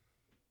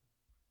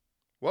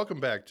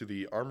Welcome back to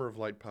the Armor of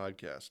Light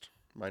podcast.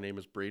 My name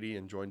is Brady,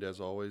 and joined as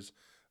always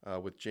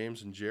with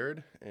James and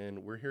Jared,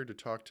 and we're here to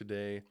talk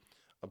today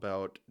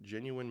about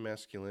genuine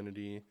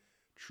masculinity,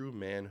 true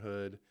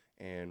manhood,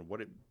 and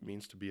what it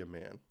means to be a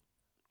man.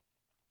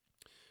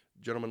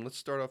 Gentlemen, let's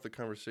start off the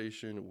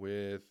conversation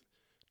with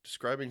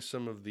describing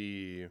some of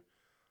the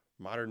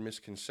modern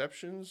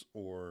misconceptions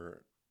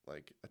or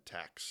like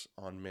attacks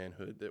on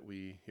manhood that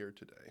we hear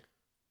today.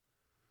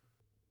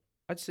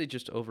 I'd say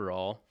just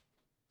overall,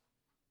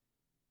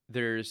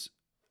 there's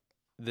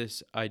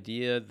this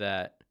idea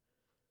that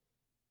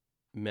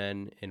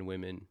men and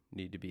women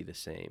need to be the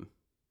same,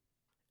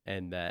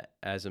 and that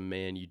as a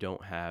man, you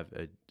don't have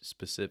a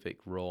specific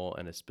role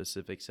and a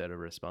specific set of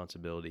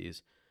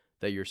responsibilities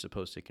that you're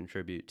supposed to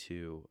contribute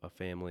to a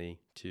family,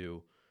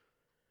 to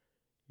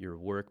your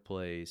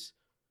workplace.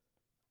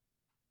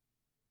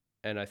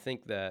 And I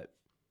think that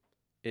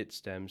it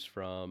stems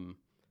from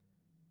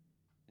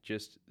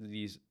just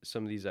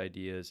some of these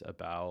ideas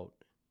about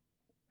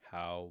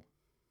how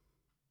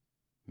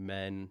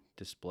men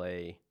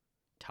display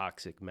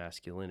toxic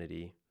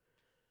masculinity,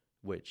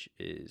 which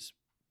is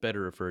better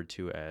referred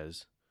to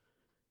as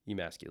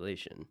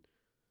emasculation.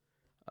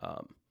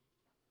 Um,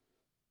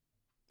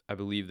 I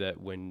believe that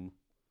when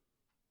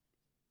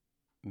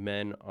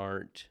men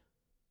aren't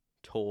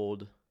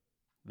told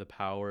the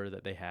power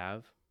that they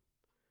have,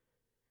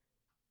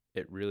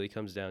 it really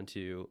comes down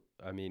to,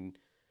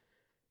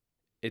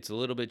 it's a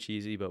little bit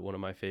cheesy, but one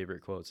of my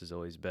favorite quotes has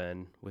always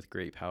been, with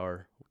great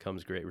power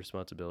comes great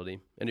responsibility.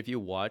 And if you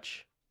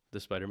watch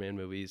the Spider-Man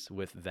movies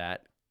with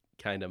that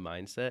kind of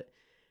mindset,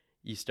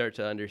 you start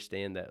to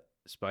understand that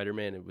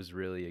Spider-Man, it was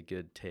really a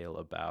good tale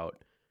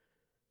about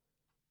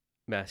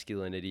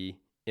masculinity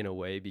in a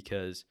way,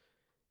 because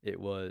it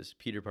was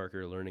Peter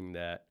Parker learning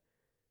that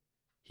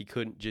he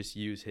couldn't just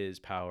use his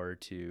power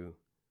to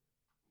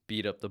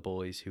beat up the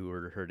bullies who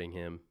were hurting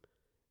him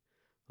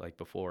like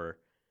before.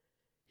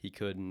 He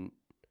couldn't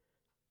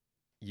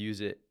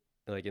use it,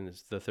 like in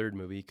the third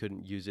movie, he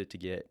couldn't use it to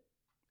get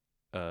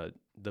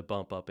the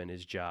bump up in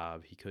his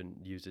job. He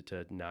couldn't use it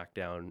to knock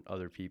down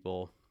other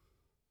people.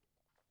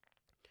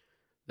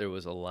 There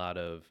was a lot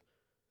of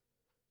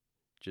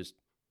just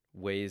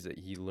ways that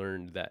he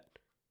learned that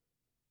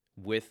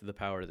with the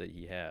power that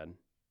he had,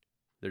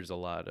 there's a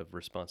lot of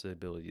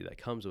responsibility that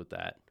comes with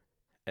that.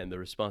 And the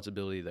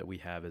responsibility that we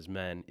have as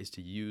men is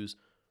to use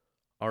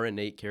our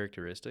innate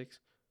characteristics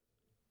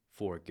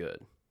for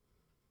good.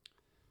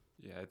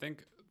 Yeah, I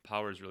think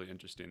power is really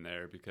interesting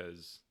there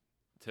because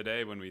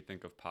today when we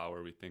think of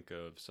power, we think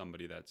of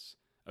somebody that's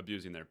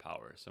abusing their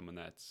power, someone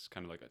that's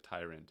kind of like a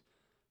tyrant.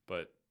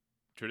 But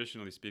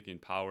traditionally speaking,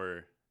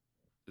 power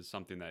is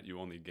something that you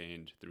only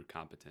gained through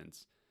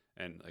competence.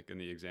 And like in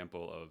the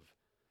example of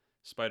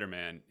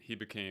Spider-Man, he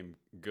became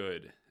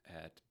good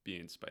at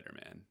being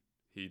Spider-Man.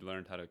 He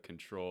learned how to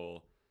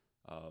control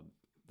uh,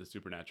 the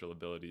supernatural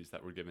abilities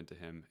that were given to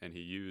him, and he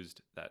used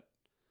that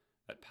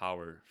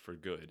power for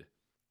good.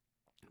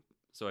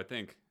 So I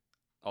think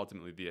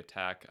ultimately the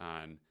attack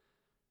on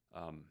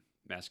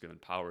masculine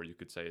power, you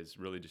could say, is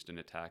really just an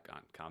attack on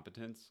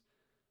competence.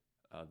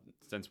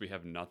 Since we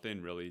have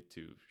nothing really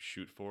to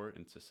shoot for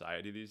in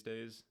society these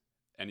days,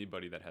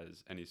 anybody that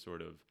has any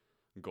sort of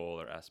goal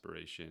or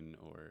aspiration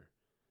or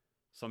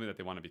something that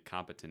they want to be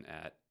competent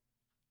at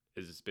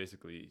is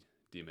basically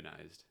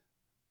demonized.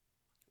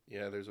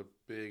 Yeah, there's a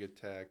big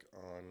attack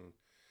on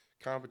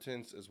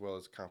competence as well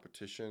as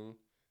competition,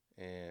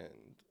 and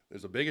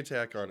there's a big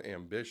attack on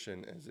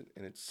ambition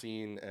and it's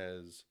seen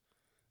as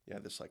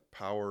this like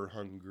power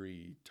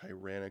hungry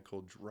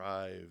tyrannical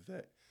drive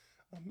that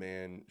a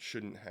man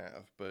shouldn't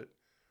have. But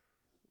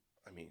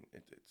I mean,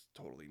 it's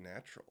totally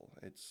natural.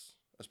 It's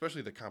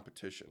especially the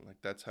competition.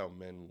 Like that's how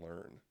men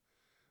learn.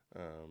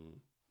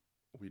 Um,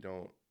 we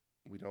don't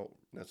we don't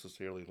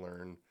necessarily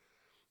learn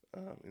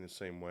in the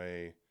same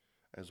way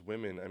as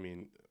women. I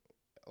mean,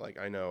 like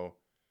I know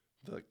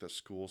the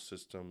school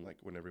system, like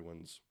when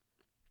everyone's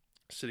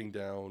sitting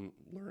down,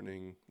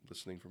 learning,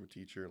 listening from a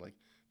teacher, like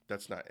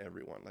that's not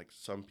everyone. Like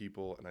some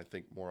people, and I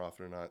think more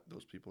often than not,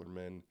 those people are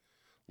men,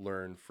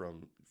 learn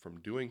from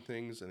doing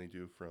things, and they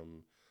do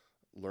from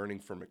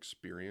learning from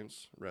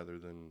experience rather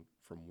than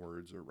from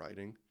words or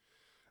writing.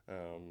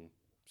 Um,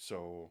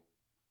 so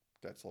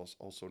that's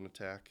also an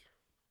attack.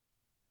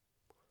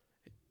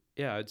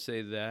 Yeah, I'd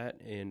say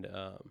that. And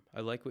I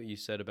like what you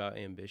said about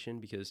ambition,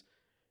 because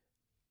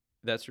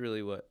that's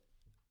really what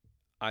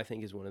I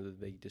think is one of the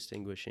big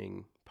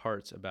distinguishing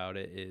parts about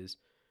it, is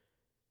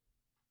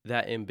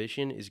that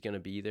ambition is going to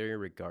be there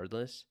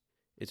regardless.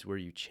 It's where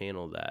you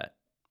channel that.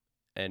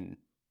 And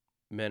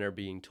men are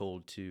being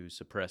told to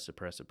suppress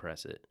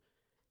it,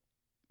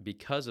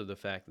 because of the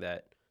fact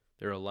that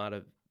there are a lot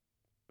of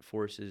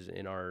forces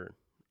in our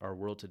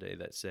world today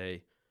that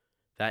say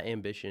that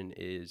ambition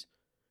is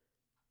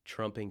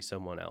trumping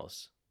someone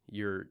else.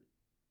 You're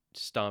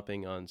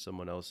stomping on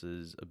someone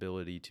else's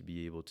ability to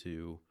be able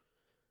to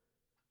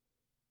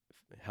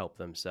help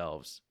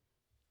themselves.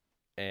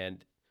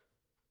 And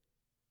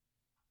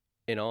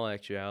in all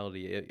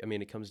actuality,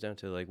 it comes down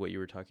to like what you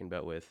were talking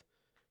about with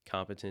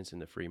competence in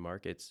the free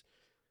markets,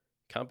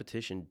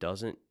 competition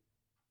doesn't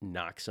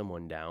knock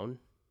someone down.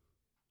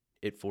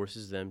 It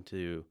forces them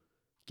to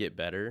get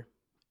better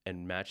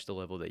and match the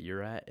level that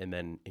you're at and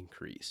then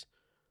increase.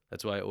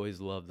 That's why I always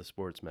love the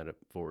sports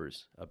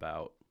metaphors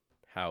about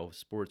how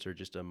sports are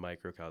just a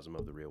microcosm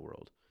of the real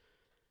world.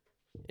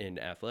 In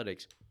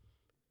athletics,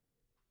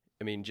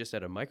 I mean, just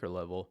at a micro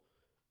level,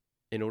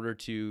 in order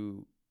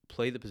to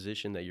play the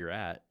position that you're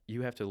at,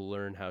 you have to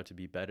learn how to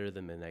be better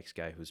than the next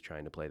guy who's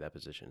trying to play that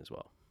position as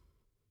well.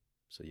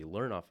 So you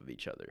learn off of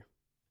each other.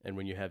 And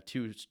when you have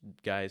two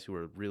guys who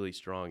are really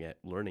strong at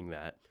learning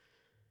that,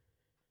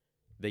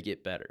 they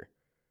get better.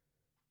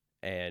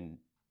 And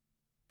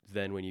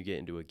then when you get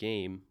into a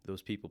game,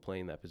 those people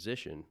playing that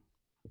position,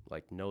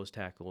 like nose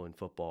tackle in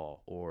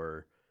football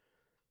or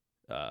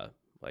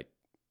like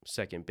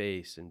second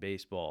base in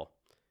baseball,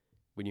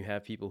 when you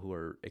have people who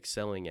are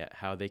excelling at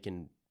how they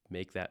can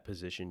make that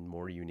position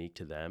more unique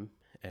to them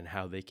and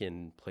how they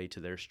can play to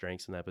their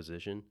strengths in that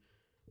position,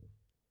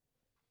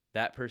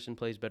 that person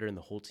plays better and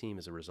the whole team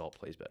as a result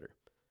plays better.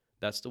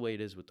 That's the way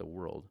it is with the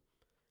world.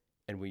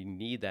 And we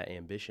need that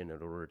ambition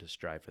in order to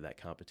strive for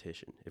that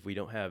competition. If we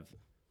don't have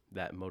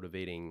that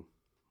motivating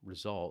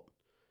result,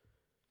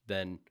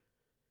 then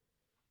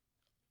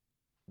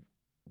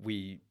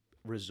we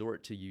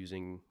resort to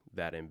using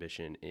that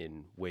ambition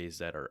in ways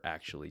that are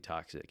actually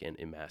toxic and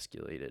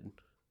emasculated,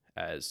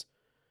 as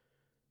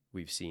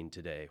we've seen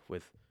today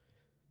with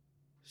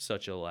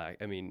such a lack.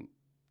 I mean,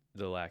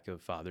 the lack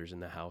of fathers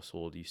in the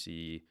household. You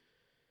see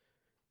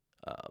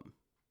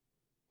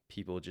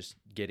people just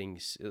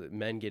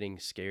men getting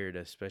scared,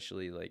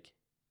 especially like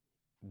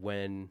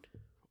when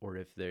or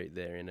if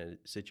they're in a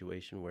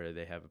situation where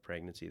they have a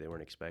pregnancy they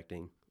weren't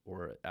expecting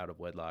or out of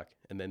wedlock,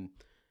 and then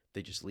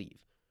they just leave.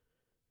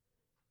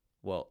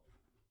 Well,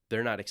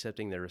 they're not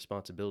accepting their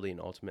responsibility and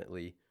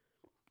ultimately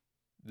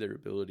their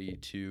ability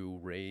to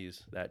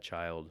raise that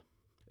child,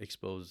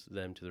 expose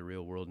them to the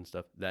real world and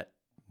stuff that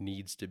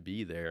needs to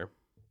be there,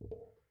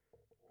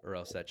 or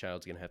else that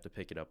child's going to have to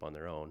pick it up on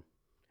their own.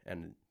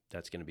 And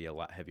that's going to be a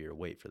lot heavier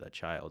weight for that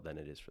child than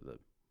it is for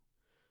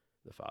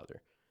the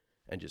father.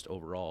 And just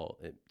overall,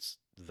 it's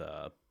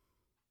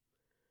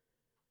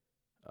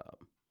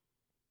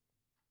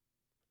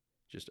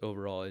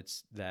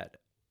it's that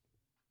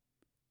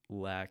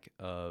lack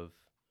of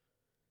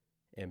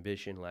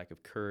ambition, lack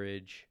of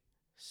courage,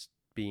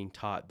 being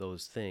taught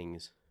those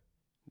things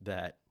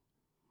that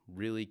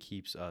really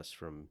keeps us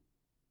from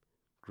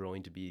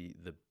growing to be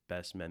the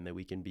best men that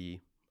we can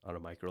be on a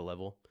micro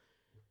level,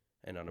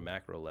 and on a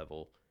macro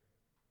level,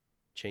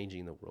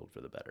 changing the world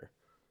for the better.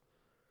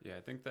 Yeah,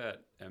 I think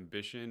that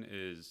ambition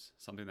is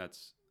something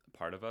that's a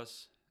part of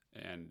us,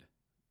 and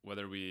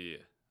whether we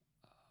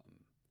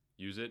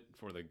use it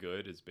for the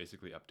good is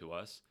basically up to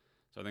us.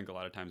 So I think a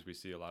lot of times we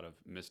see a lot of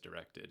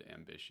misdirected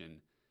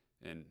ambition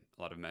in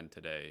a lot of men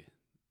today.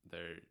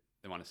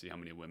 They want to see how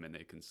many women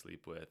they can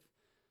sleep with.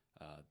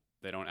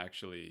 They don't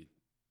actually,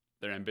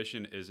 their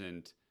ambition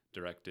isn't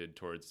directed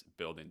towards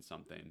building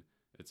something.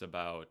 It's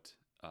about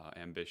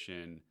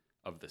ambition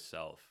of the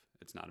self.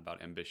 It's not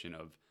about ambition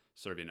of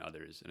serving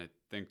others. And I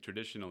think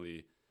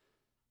traditionally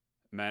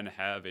men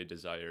have a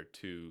desire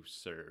to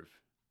serve,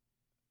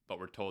 but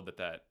we're told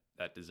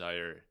that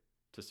desire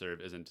to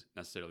serve isn't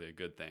necessarily a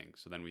good thing.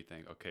 So then we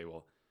think, okay,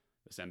 well,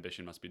 this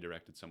ambition must be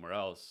directed somewhere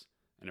else.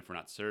 And if we're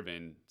not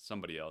serving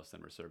somebody else,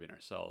 then we're serving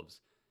ourselves.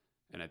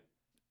 And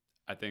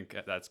I think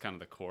that's kind of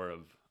the core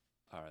of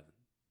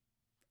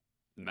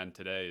men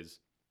today is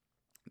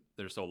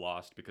they're so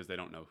lost because they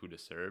don't know who to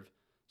serve.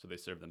 So they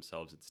serve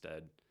themselves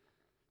instead.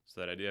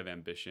 So that idea of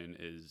ambition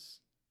is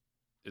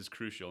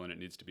crucial, and it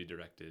needs to be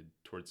directed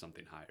towards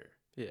something higher.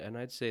 Yeah, and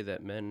I'd say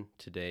that men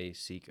today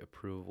seek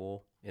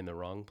approval in the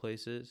wrong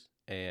places,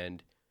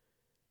 and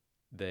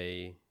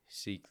they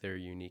seek their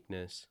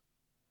uniqueness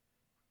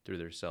through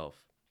their self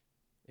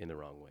in the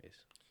wrong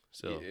ways.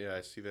 So yeah,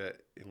 I see that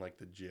in like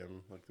the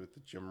gym, like with the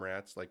gym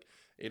rats. Like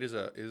it is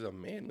a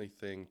manly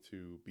thing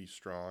to be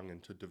strong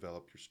and to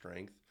develop your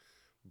strength.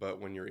 But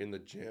when you're in the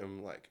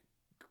gym, like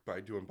by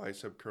doing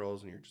bicep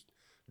curls and you're just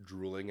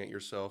drooling at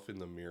yourself in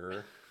the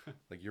mirror,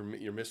 like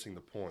you're missing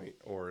the point.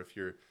 Or if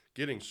you're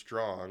getting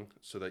strong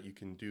so that you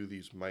can do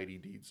these mighty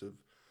deeds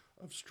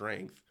of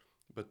strength,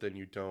 but then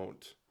you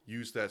don't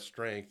use that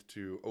strength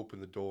to open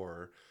the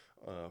door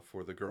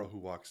for the girl who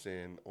walks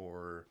in,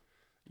 or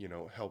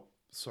help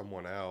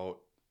someone out,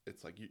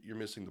 it's like you're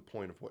missing the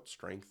point of what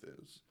strength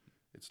is.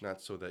 It's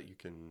not so that you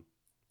can,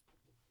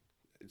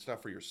 it's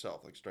not for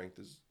yourself. Like strength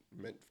is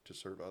meant to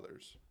serve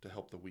others, to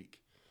help the weak.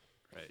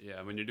 Right.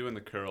 Yeah. When you're doing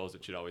the curls,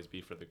 it should always be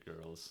for the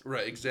girls.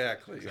 Right.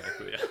 Exactly.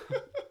 Exactly. Yeah.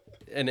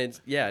 and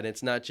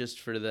it's not just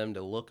for them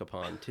to look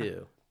upon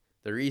too.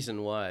 The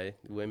reason why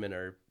women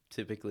are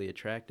typically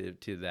attractive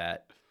to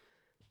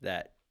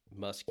that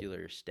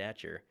muscular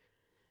stature,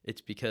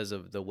 it's because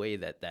of the way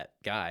that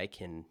guy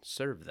can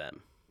serve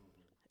them.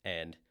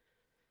 And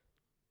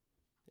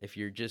if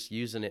you're just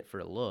using it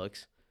for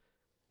looks,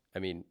 I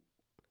mean,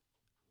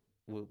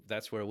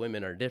 that's where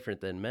women are different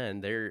than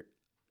men.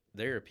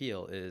 Their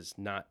appeal is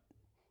not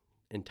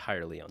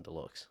entirely on the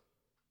looks.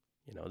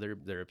 You know,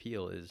 their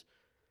appeal is,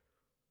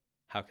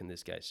 how can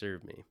this guy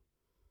serve me?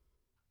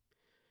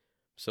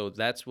 So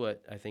that's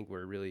what I think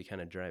we're really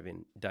kind of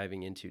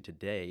diving into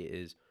today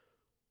is,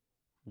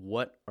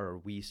 what are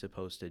we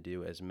supposed to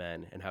do as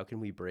men, and how can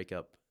we break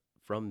up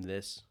from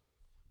these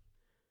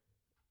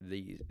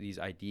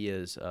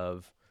ideas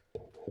of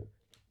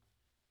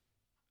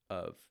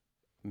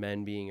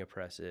men being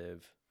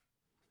oppressive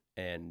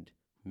and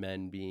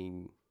men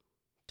being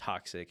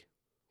toxic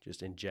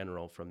just in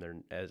general from their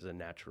as a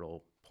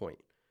natural point.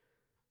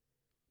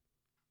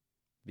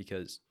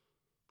 Because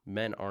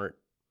men are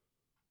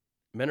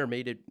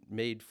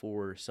made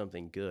for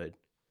something good.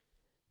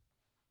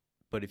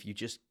 But if you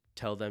just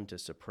tell them to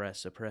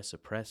suppress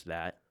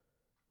that,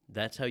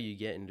 that's how you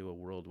get into a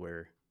world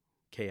where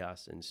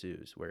chaos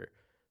ensues, where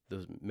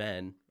those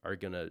men are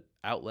going to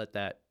outlet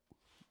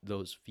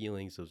those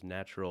feelings, those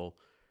natural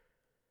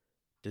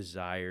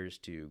desires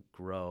to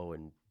grow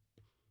and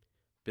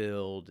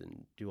build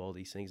and do all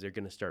these things. They're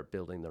going to start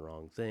building the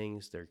wrong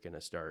things. They're going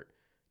to start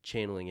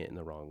channeling it in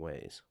the wrong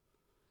ways.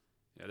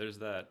 Yeah, there's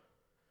that,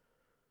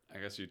 I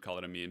guess you'd call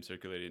it a meme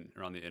circulating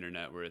around the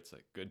internet where it's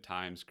like, good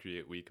times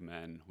create weak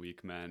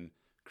men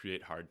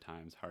create hard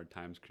times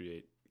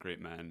create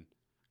great men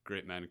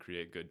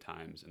create good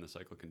times, and the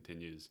cycle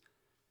continues.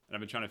 And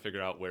I've been trying to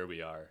figure out where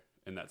we are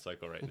in that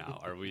cycle right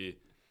now.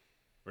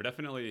 We're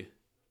definitely,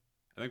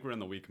 I think we're in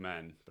the weak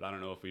men, but I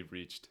don't know if we've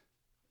reached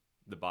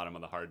the bottom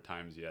of the hard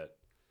times yet.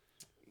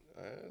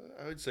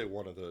 I would say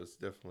one of those,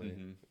 definitely.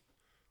 Mm-hmm.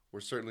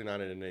 We're certainly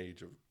not in an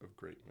age of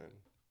great men,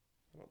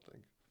 I don't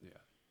think. Yeah.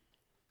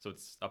 So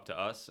it's up to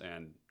us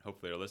and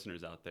hopefully our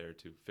listeners out there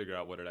to figure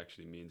out what it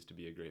actually means to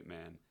be a great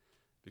man,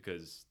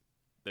 because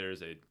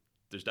there's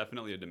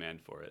definitely a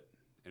demand for it,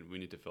 and we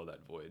need to fill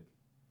that void.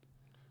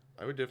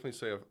 I would definitely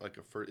say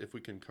if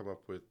we can come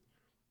up with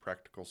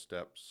practical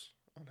steps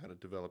on how to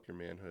develop your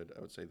manhood,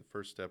 I would say the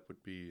first step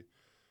would be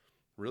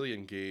really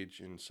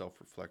engage in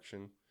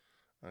self-reflection.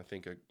 I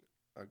think a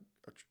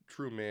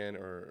true man,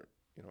 or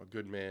a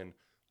good man,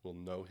 will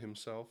know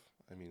himself.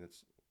 I mean,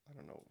 I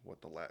don't know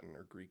what the Latin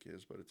or Greek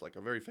is, but it's like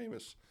a very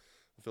famous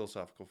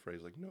philosophical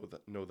phrase, like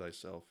know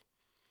thyself.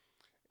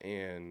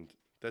 And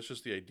that's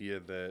just the idea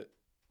that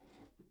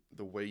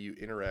the way you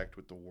interact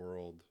with the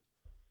world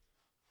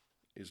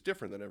is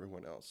different than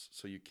everyone else.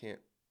 So you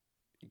can't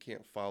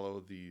follow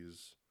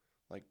these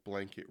like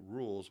blanket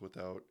rules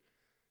without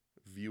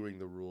viewing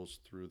the rules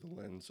through the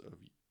lens of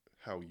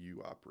how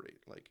you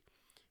operate. Like,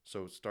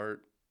 so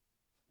start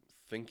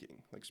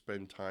thinking, like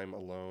spend time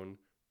alone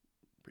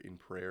in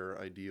prayer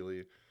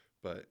ideally,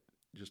 but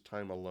just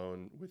time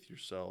alone with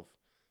yourself,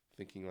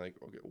 thinking like,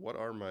 okay, what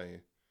are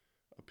my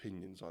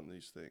opinions on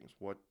these things?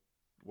 What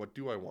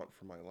do I want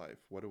for my life?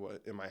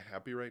 Am I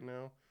happy right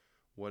now?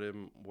 What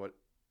in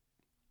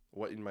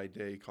my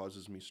day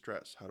causes me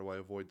stress? How do I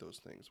avoid those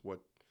things?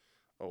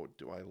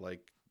 Do I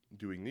like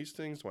doing these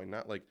things? Do I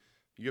not like?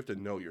 You have to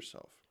know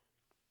yourself.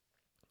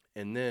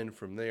 And then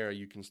from there,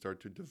 you can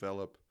start to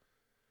develop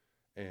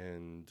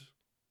and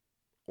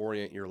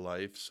orient your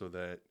life so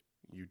that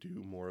you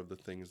do more of the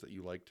things that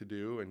you like to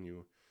do, and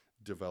you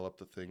develop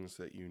the things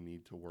that you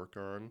need to work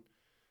on.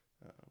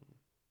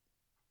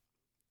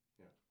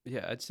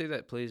 Yeah, I'd say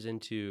that plays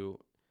into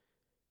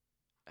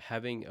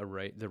having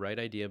the right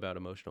idea about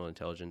emotional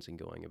intelligence and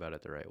going about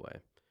it the right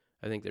way.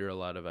 I think there are a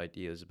lot of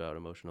ideas about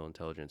emotional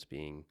intelligence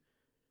being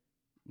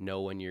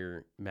know when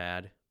you're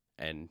mad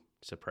and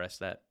suppress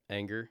that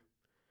anger.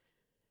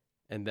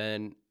 And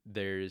then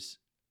there's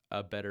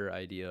a better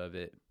idea of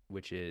it,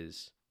 which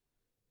is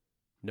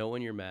know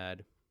when you're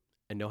mad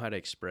and know how to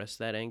express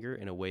that anger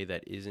in a way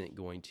that isn't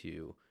going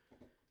to,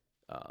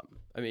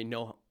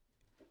 know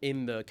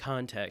in the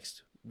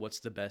context, what's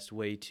the best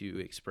way to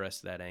express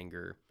that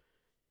anger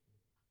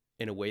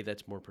in a way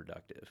that's more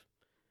productive.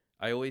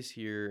 I always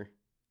hear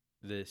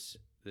this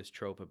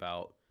trope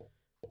about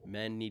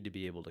men need to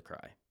be able to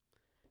cry.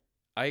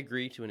 I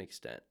agree to an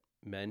extent.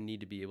 Men need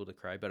to be able to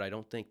cry, but I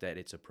don't think that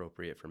it's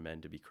appropriate for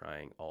men to be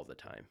crying all the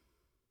time.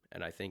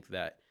 And I think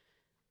that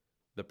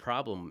the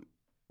problem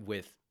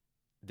with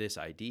this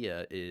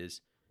idea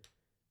is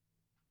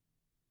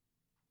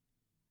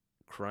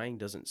crying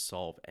doesn't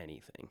solve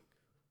anything.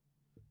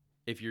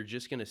 If you're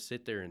just going to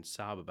sit there and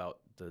sob about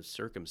the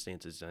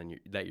circumstances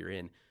that you're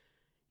in,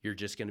 you're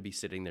just going to be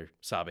sitting there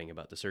sobbing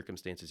about the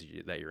circumstances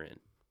that you're in.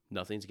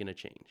 Nothing's going to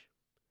change.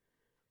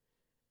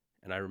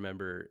 And I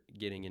remember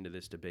getting into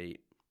this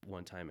debate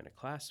one time in a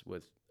class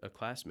with a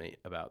classmate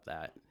about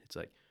that. It's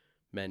like,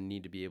 men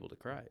need to be able to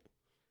cry.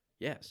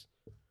 Yes.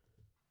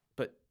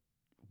 But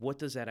what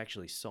does that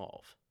actually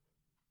solve?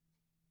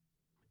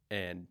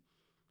 And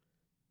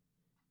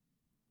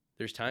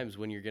there's times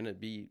when you're going to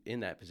be in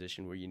that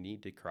position where you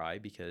need to cry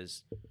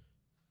because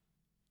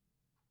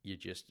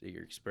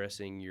you're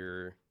expressing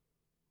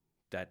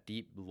that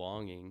deep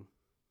longing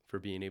for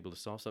being able to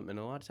solve something. And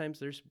a lot of times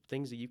there's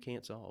things that you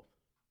can't solve.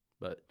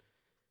 But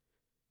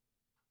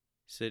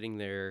sitting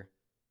there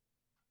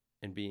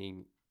and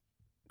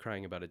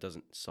crying about it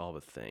doesn't solve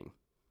a thing.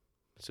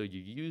 So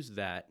you use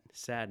that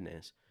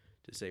sadness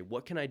to say,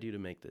 what can I do to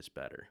make this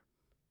better?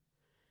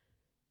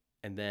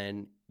 And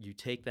then you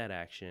take that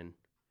action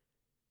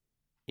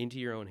into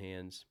your own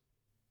hands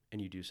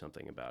and you do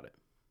something about it.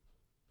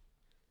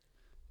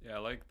 Yeah, I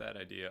like that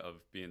idea of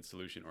being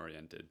solution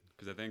oriented,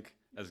 because I think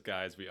as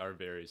guys we are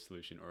very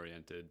solution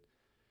oriented,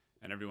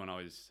 and everyone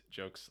always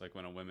jokes like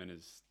when a woman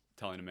is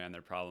telling a man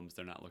their problems,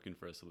 they're not looking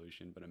for a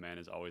solution, but a man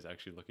is always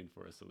actually looking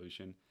for a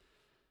solution.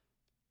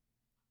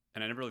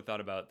 And I never really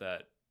thought about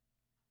that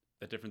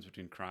difference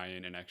between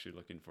crying and actually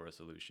looking for a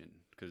solution,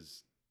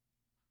 because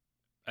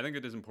I think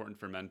it is important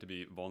for men to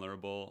be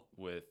vulnerable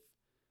with,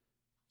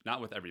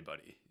 not with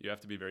everybody. You have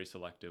to be very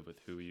selective with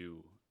who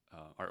you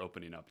are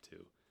opening up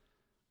to.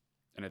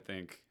 And I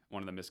think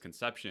one of the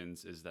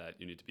misconceptions is that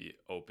you need to be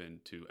open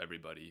to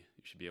everybody.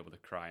 You should be able to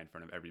cry in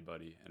front of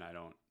everybody, and I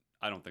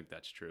don't think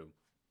that's true.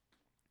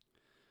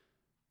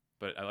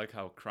 But I like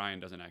how crying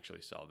doesn't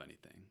actually solve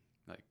anything.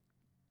 Like,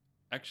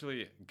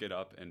 actually get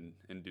up and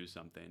do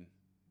something.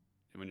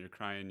 And when you're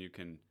crying,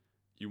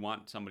 you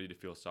want somebody to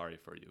feel sorry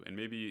for you. And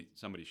maybe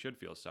somebody should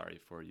feel sorry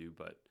for you,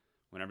 but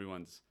when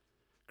everyone's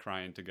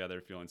crying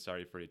together, feeling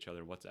sorry for each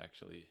other, what's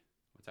actually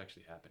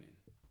happening?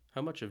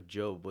 How much of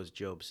Job was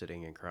Job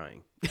sitting and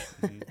crying?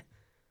 Mm-hmm.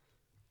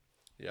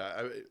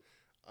 Yeah,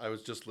 I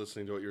was just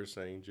listening to what you were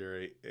saying,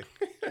 Jerry.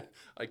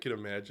 I could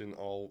imagine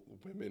all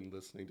women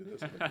listening to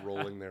this like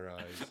rolling their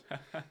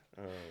eyes,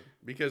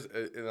 because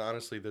and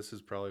honestly, this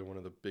is probably one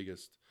of the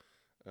biggest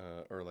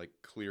or like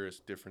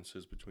clearest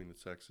differences between the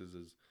sexes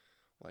is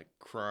like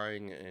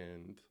crying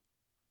and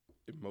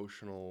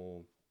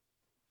emotional.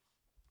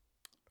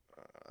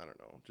 I don't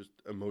know, just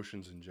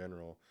emotions in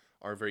general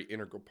are a very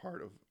integral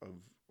part of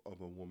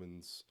a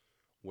woman's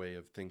way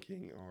of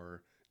thinking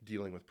or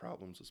dealing with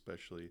problems,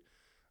 especially.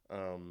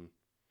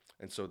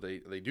 And so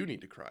they do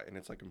need to cry, and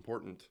it's like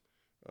important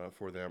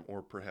for them,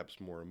 or perhaps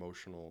more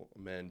emotional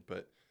men.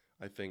 But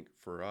I think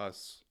for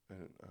us,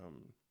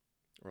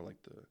 or like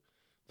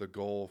the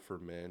goal for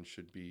men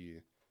should be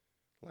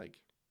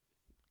like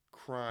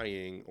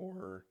crying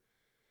or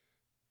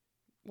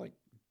like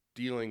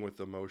dealing with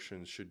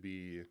emotions should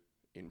be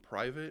in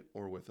private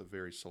or with a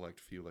very select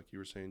few, like you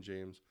were saying,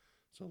 James.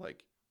 So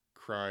like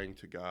crying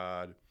to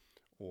God,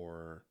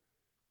 or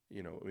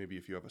maybe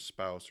if you have a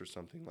spouse or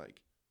something,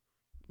 like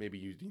maybe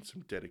you need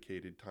some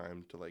dedicated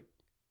time to like,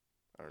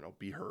 I don't know,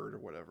 be heard or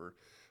whatever.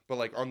 But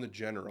like on the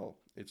general,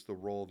 it's the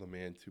role of the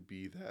man to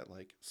be that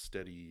like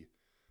steady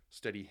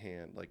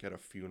hand, like at a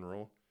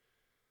funeral,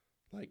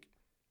 like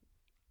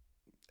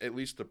at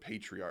least the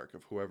patriarch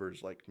of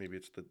whoever's, like maybe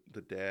it's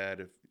the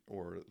dad,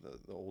 or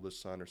the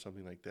oldest son or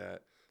something like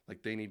that.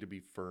 Like they need to be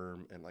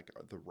firm and like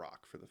the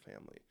rock for the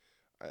family.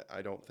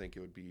 I don't think it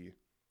would be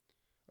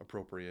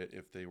appropriate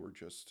if they were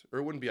just, or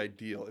it wouldn't be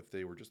ideal if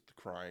they were just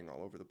crying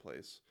all over the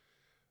place.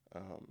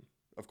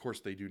 Of course,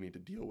 they do need to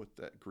deal with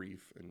that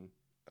grief, and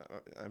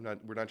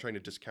we're not trying to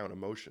discount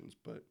emotions,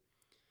 but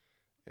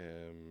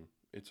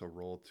it's a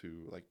role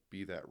to like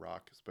be that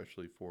rock,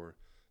 especially for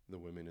the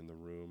women in the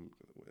room,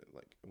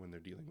 like when they're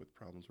dealing with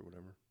problems or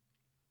whatever.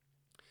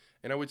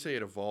 And I would say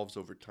it evolves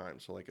over time.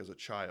 So like as a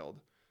child,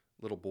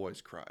 little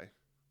boys cry,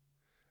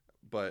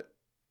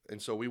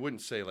 and so we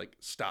wouldn't say like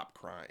stop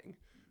crying.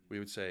 We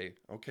would say,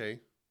 okay,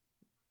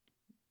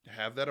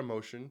 have that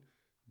emotion,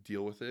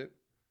 deal with it,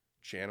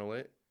 channel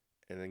it,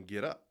 and then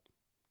get up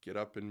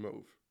and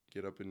move,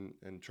 get up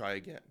and try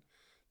again.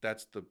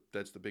 That's the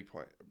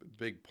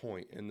big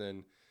point. And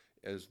then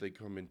as they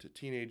come into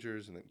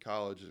teenagers and then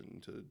college and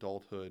into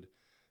adulthood,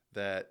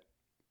 that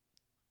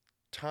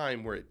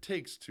time where it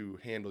takes to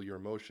handle your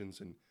emotions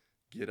and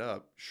get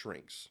up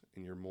shrinks,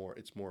 and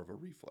it's more of a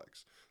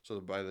reflex. So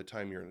that by the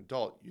time you're an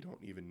adult, you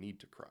don't even need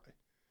to cry.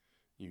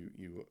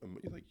 You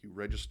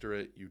register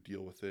it, you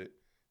deal with it,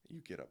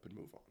 you get up and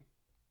move on.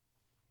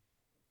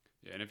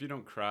 Yeah, and if you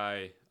don't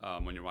cry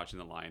when you're watching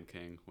The Lion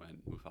King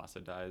when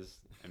Mufasa dies,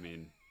 I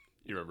mean,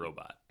 you're a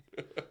robot.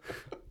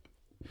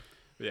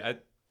 Yeah,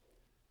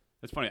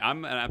 it's funny.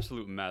 I'm an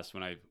absolute mess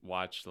when I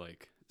watch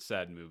like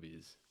sad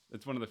movies.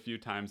 It's one of the few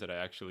times that I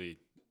actually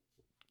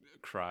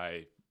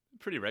cry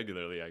pretty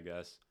regularly, I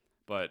guess.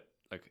 But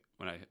like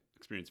when I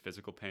experience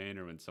physical pain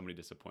or when somebody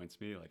disappoints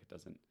me, like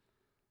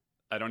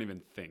I don't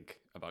even think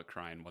about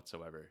crying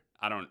whatsoever.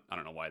 I don't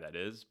know why that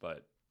is,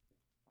 but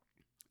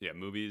yeah,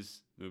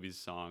 movies,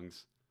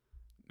 songs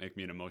make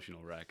me an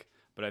emotional wreck.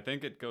 But I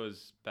think it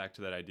goes back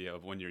to that idea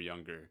of when you're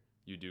younger,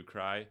 you do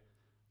cry,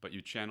 but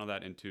you channel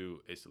that into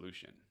a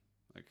solution.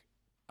 Like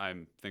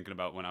I'm thinking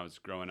about when I was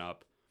growing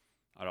up,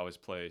 I'd always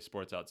play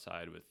sports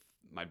outside with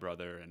my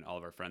brother and all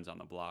of our friends on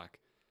the block.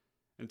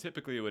 And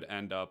typically it would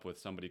end up with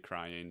somebody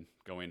crying,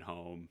 going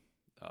home,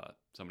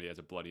 somebody has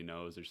a bloody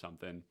nose or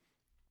something.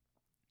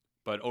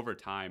 But over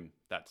time,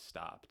 that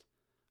stopped.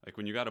 Like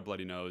when you got a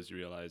bloody nose, you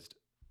realized,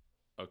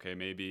 okay,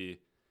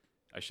 maybe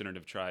I shouldn't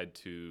have tried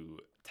to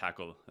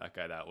tackle that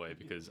guy that way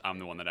because I'm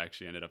the one that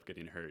actually ended up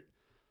getting hurt.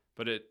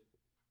 But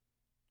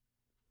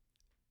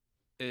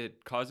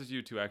it causes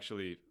you to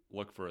actually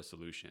look for a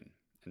solution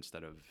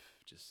instead of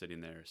just sitting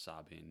there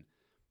sobbing.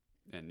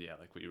 And yeah,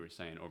 like what you were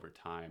saying, over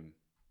time,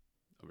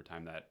 over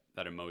time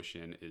that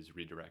emotion is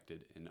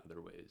redirected in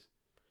other ways.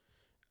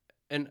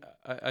 And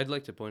I'd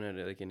like to point out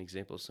like an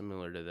example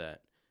similar to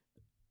that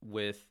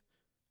with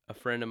a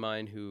friend of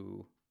mine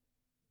who,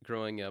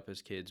 growing up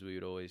as kids, we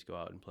would always go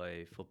out and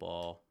play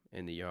football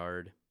in the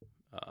yard.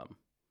 Um,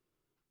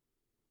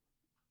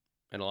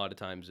 and a lot of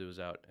times it was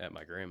out at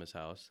my grandma's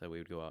house that we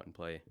would go out and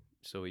play.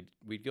 So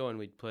we'd go and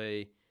we'd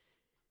play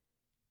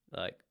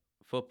like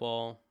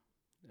football,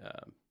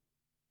 um,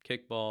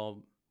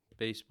 kickball,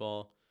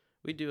 baseball.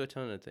 We'd do a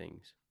ton of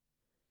things.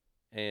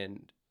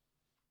 And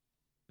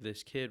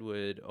this kid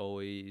would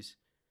always,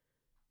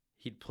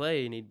 he'd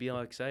play and he'd be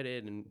all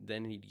excited, and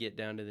then he'd get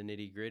down to the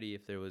nitty gritty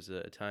if there was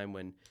a time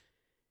when,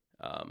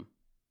 um,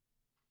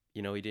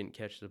 he didn't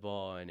catch the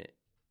ball and it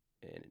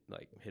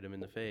like hit him in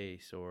the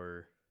face,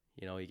 or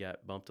he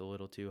got bumped a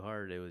little too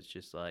hard. It was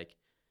just like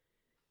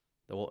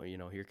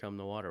here come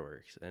the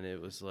waterworks, and it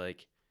was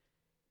like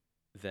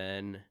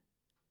then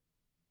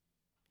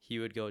he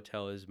would go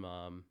tell his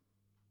mom.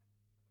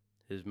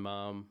 His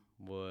mom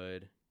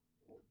would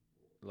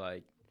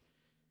like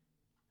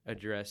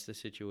address the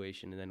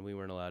situation, and then we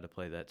weren't allowed to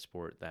play that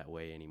sport that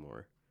way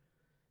anymore.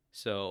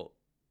 So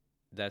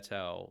that's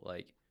how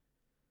like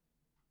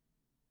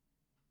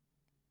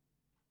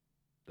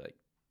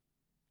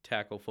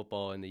tackle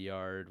football in the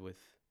yard with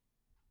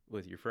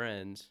your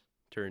friends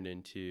turned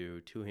into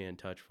two-hand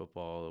touch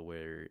football,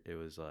 where it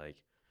was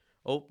like,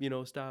 oh,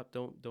 stop,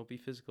 don't be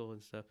physical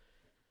and stuff.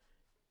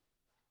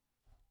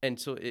 And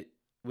so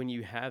when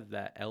you have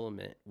that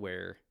element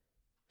where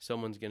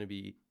someone's going to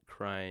be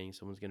crying,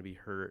 someone's going to be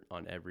hurt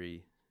on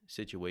every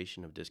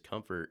situation of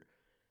discomfort,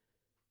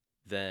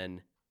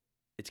 then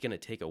it's going to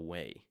take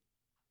away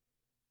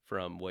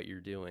from what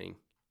you're doing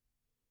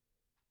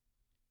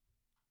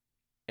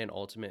and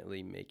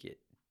ultimately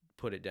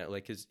put it down.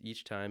 Like, because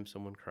each time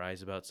someone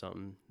cries about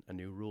something, a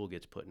new rule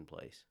gets put in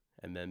place.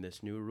 And then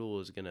this new rule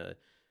is going to,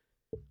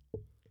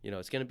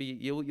 it's going to be,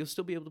 you'll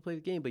still be able to play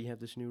the game, but you have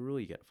this new rule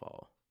you got to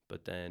follow.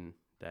 But then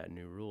that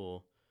new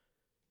rule,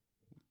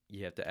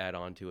 you have to add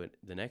on to it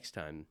the next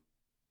time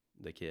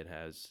the kid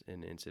has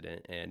an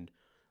incident. And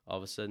all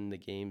of a sudden the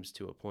game's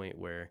to a point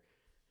where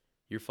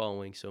you're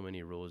following so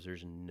many rules,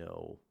 there's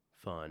no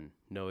fun,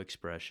 no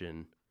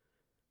expression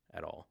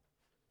at all.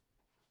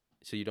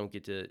 So you don't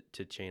get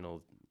to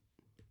channel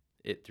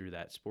it through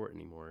that sport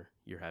anymore.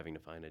 You're having to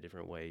find a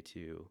different way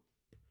to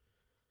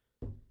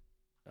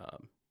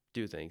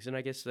do things. And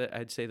I guess that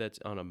I'd say that's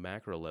on a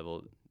macro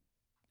level.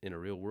 In a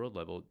real world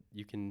level,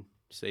 you can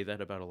say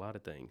that about a lot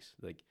of things.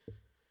 Like,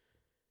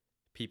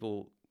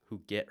 people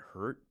who get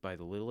hurt by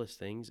the littlest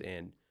things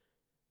and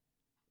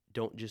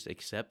don't just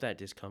accept that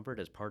discomfort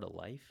as part of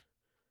life,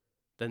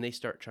 then they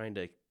start trying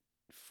to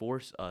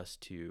force us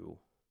to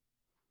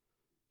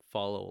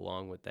follow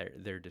along with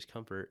their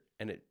discomfort,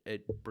 and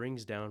it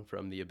brings down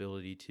from the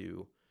ability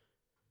to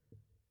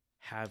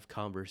have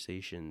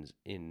conversations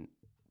in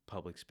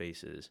public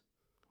spaces.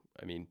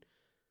 I mean,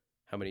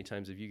 how many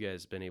times have you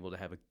guys been able to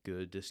have a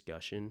good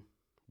discussion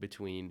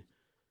between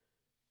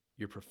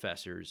your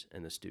professors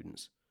and the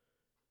students?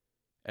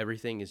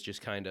 Everything is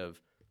just kind of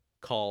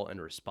call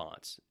and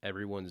response.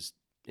 Everyone's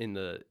in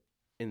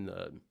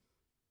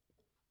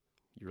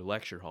your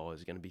lecture hall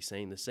is going to be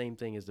saying the same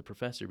thing as the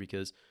professor,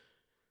 because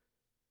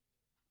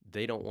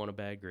they don't want a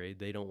bad grade.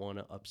 They don't want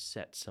to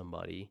upset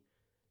somebody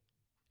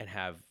and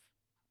have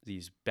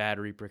these bad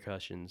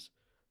repercussions.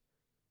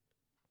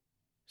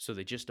 So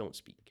they just don't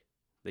speak.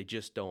 They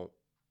just don't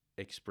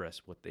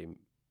express what they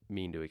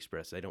mean to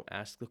express. They don't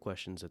ask the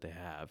questions that they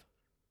have.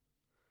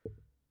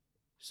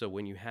 So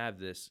when you have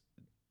this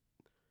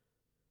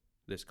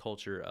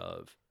culture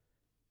of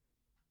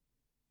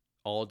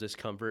all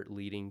discomfort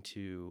leading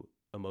to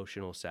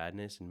emotional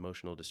sadness and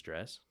emotional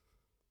distress,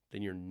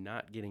 then you're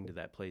not getting to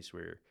that place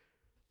where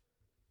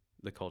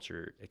the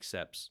culture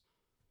accepts,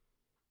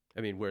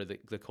 where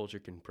the culture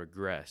can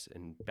progress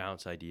and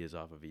bounce ideas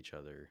off of each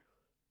other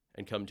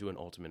and come to an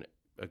ultimate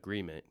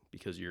agreement,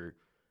 because you're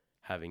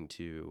having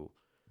to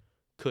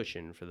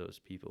cushion for those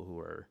people who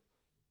are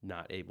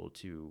not able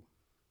to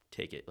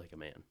take it like a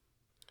man.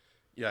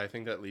 Yeah, I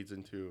think that leads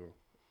into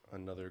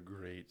another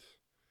great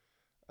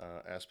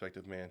aspect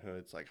of manhood.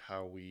 It's like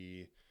how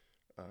we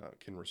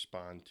can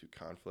respond to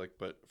conflict.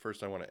 But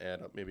first, I want to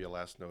add maybe a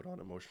last note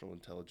on emotional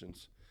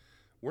intelligence.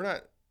 We're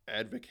not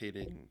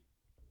advocating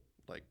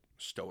like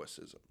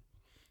stoicism,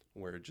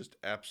 where just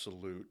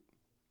absolute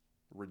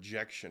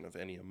rejection of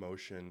any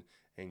emotion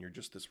and you're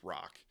just this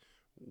rock.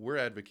 We're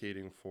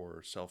advocating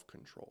for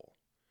self-control.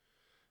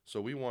 So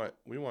we want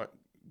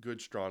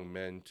good, strong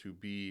men to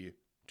be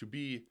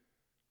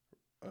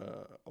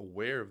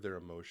aware of their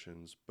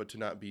emotions, but to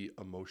not be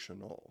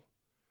emotional,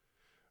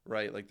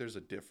 right? Like, there's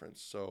a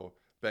difference. So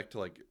back to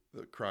like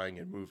the crying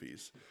in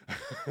movies.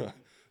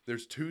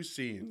 There's two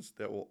scenes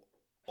that will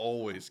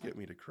always get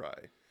me to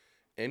cry.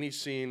 Any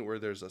scene where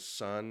there's a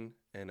son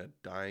and a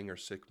dying or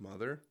sick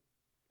mother,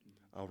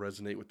 I'll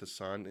resonate with the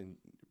son, and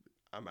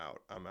I'm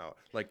out.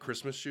 Like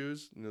Christmas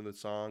Shoes, the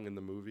song in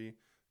the movie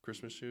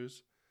Christmas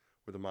Shoes,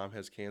 where the mom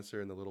has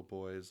cancer and the little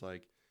boy is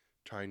like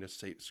trying to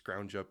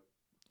scrounge up,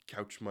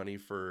 couch money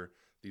for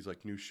these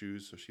like new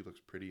shoes so she looks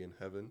pretty in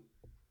heaven.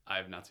 I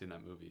have not seen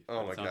that movie.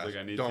 Oh It my sounds gosh! like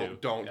I need Don't to.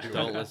 don't do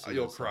Don't it. listen to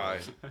You'll this cry.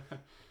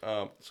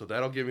 song. So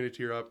that'll give me a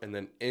tear up, and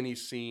then any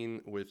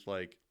scene with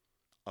like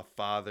a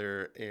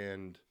father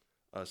and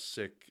a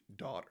sick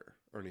daughter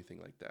or anything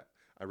like that.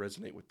 I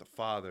resonate with the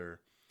father,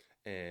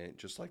 and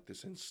just like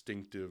this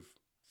instinctive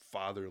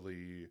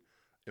fatherly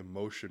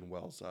emotion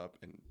wells up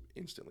and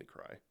instantly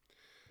cry.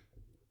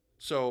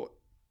 So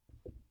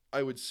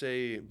I would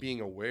say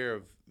being aware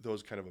of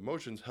those kind of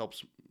emotions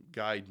helps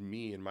guide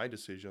me in my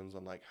decisions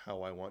on like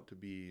how I want to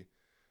be,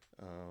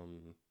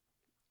 um,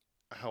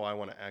 how I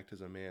want to act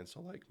as a man. So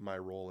like my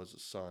role as a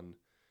son,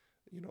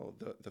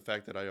 the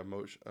fact that I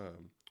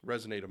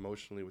resonate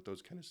emotionally with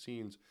those kind of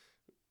scenes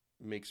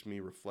makes me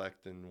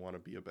reflect and want to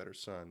be a better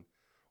son,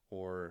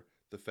 or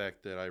the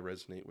fact that I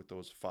resonate with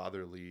those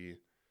fatherly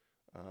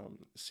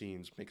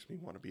scenes makes me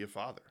want to be a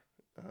father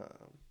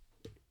um,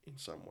 in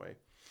some way.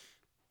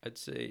 I'd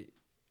say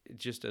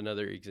just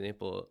another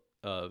example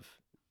of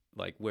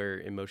like where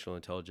emotional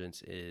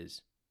intelligence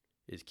is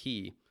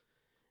key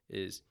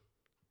is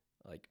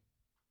like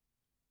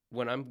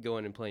when I'm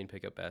going and playing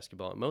pickup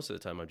basketball, most of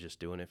the time I'm just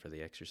doing it for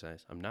the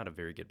exercise. I'm not a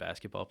very good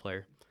basketball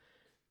player,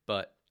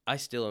 but I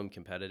still am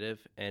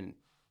competitive. And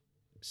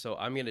so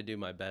I'm going to do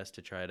my best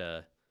to try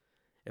to,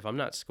 if I'm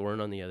not scoring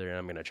on the other end,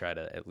 I'm going to try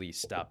to at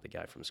least stop the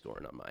guy from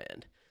scoring on my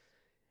end.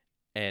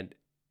 And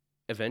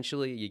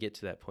eventually you get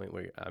to that point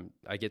where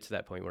I get to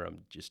that point where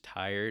I'm just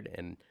tired.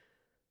 And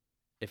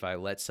if I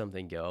let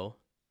something go,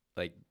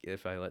 like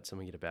if I let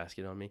someone get a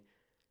basket on me,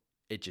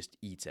 it just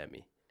eats at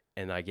me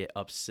and I get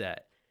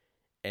upset.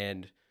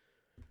 And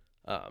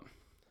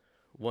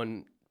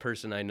one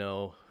person I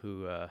know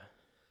who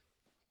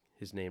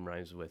his name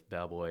rhymes with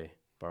Bellboy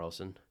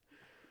Barlson.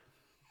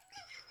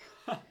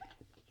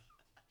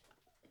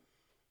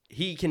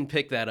 He can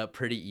pick that up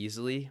pretty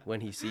easily when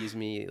he sees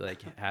me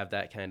like have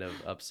that kind of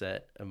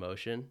upset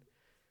emotion,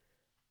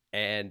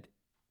 and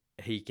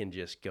he can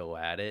just go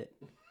at it,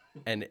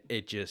 and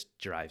it just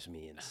drives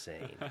me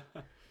insane.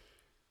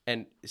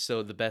 And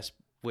so the best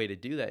way to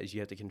do that is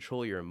you have to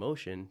control your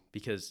emotion,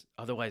 because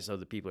otherwise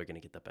other people are going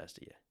to get the best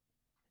of you.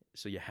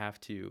 So you have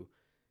to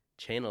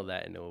channel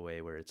that in a way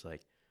where it's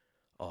like,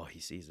 oh, he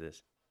sees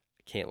this.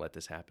 I can't let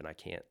this happen. I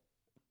can't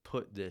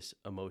put this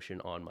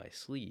emotion on my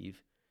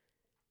sleeve.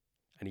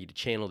 I need to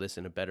channel this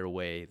in a better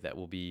way that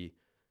will be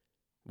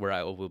where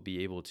I will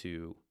be able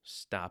to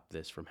stop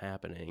this from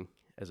happening,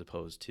 as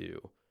opposed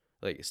to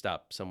like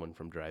stop someone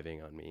from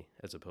driving on me,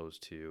 as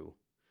opposed to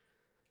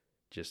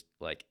just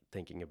like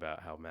thinking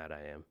about how mad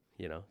I am,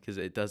 because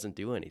it doesn't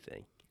do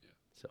anything.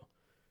 Yeah.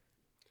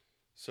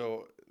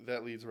 So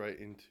that leads right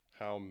into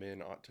how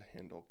men ought to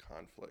handle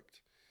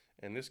conflict.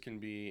 And this can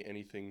be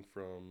anything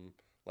from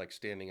like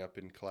standing up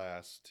in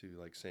class to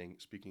like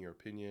speaking your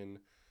opinion,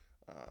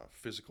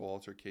 physical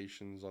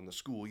altercations on the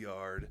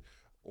schoolyard,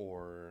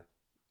 or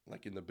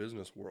like in the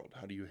business world.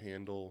 How do you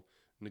handle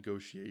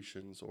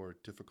negotiations or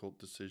difficult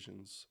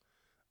decisions?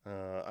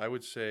 I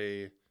would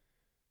say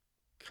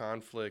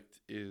conflict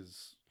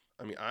is,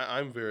 I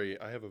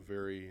have a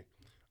very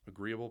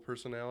agreeable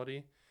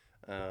personality,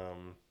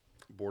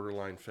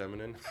 borderline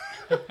feminine.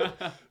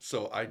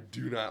 So I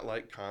do not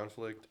like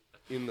conflict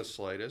in the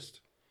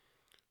slightest.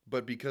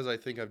 But because I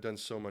think I've done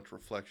so much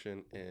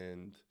reflection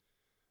and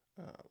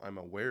I'm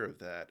aware of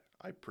that,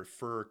 I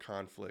prefer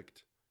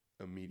conflict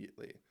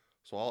immediately.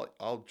 So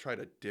I'll try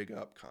to dig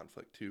up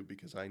conflict too,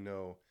 because I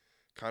know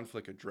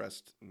conflict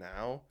addressed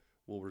now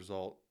will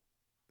result,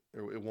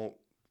 or it won't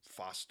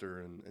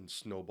foster and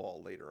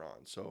snowball later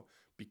on. So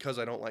because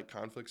I don't like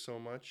conflict so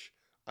much,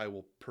 I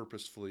will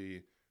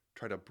purposefully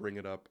try to bring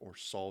it up or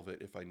solve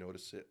it if I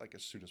notice it like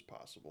as soon as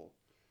possible.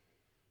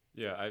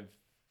 Yeah, I've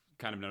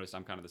kind of noticed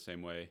I'm kind of the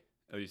same way.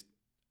 At least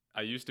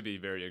I used to be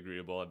very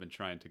agreeable. I've been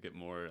trying to get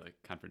more like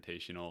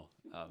confrontational,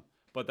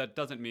 but that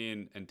doesn't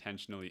mean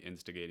intentionally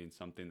instigating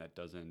something that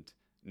doesn't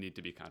need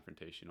to be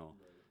confrontational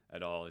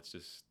at all. It's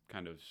just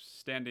kind of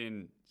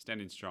standing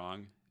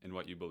strong in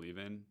what you believe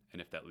in,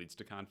 and if that leads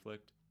to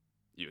conflict,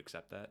 you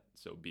accept that.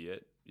 So be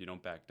it. You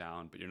don't back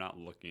down, but you're not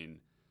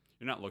looking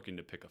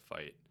to pick a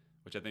fight,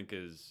 which I think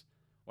is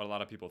what a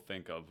lot of people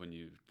think of when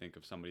you think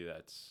of somebody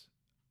that's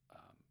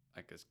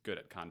I guess good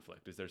at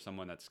conflict. Is there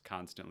someone that's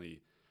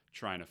constantly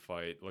trying to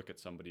fight,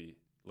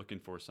 looking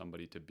for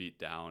somebody to beat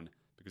down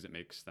because it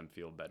makes them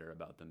feel better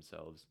about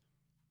themselves?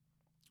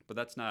 But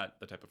that's not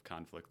the type of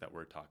conflict that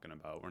we're talking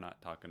about. We're not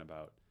talking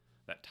about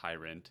that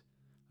tyrant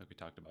like we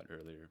talked about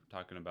earlier. We're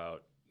talking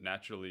about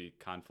naturally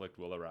conflict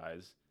will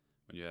arise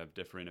when you have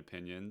differing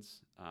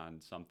opinions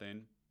on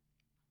something,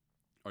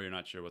 or you're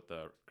not sure what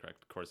the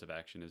correct course of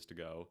action is to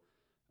go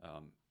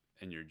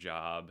in your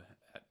job,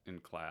 in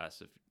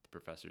class, if the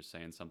professor's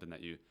saying something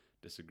that you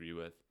disagree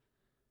with.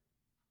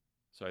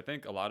 So I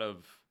think a lot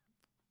of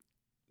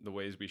the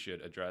ways we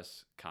should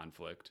address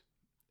conflict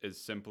is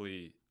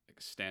simply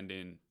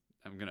standing.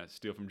 I'm going to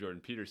steal from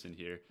Jordan Peterson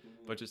here,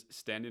 but just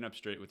standing up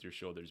straight with your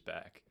shoulders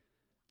back.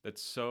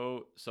 That's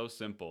so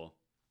simple,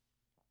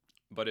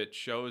 but it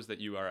shows that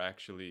you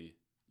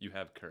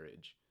have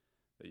courage,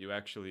 that you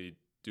actually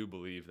do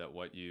believe that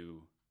what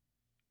you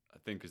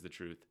think is the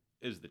truth,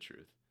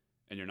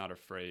 and you're not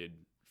afraid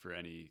for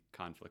any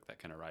conflict that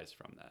can arise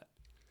from that.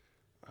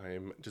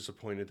 I'm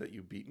disappointed that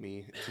you beat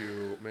me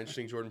to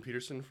mentioning Jordan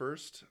Peterson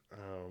first,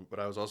 but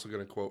I was also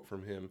going to quote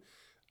from him.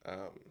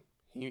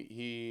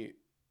 He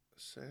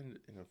said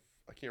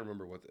I can't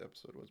remember what the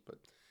episode was, but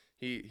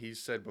he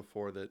said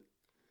before that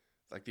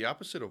like the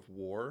opposite of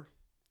war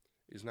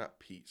is not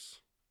peace.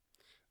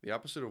 The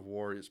opposite of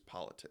war is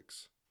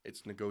politics.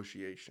 It's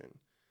negotiation,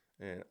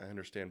 and I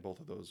understand both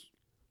of those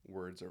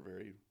words are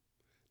very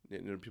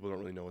people don't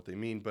really know what they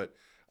mean, but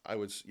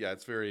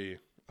it's very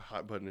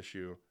hot button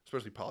issue,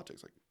 especially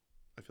politics. Like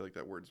I feel like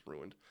that word's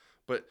ruined.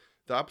 But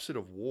the opposite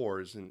of war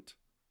isn't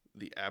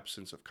the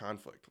absence of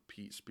conflict.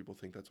 Peace. People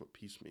think that's what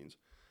peace means.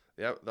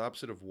 The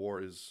opposite of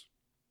war is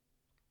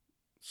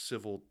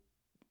civil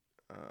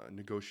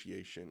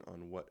negotiation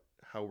on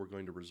how we're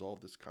going to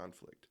resolve this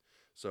conflict.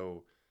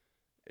 So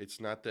it's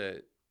not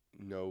that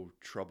no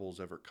troubles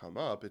ever come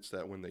up. It's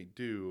that when they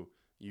do,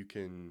 you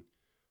can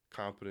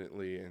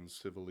competently and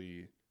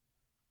civilly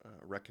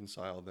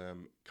reconcile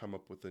them, come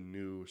up with a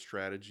new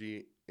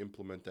strategy,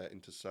 implement that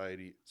into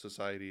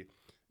society,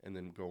 and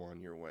then go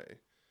on your way.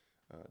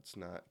 It's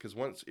not because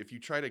if you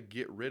try to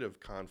get rid of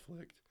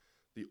conflict,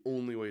 the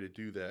only way to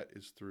do that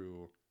is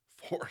through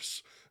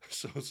force.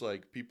 So it's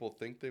like people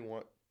think they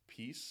want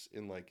peace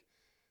in like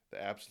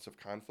the absence of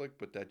conflict,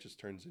 but that just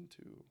turns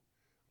into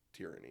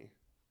tyranny.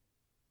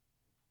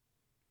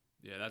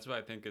 Yeah, that's why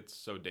I think it's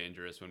so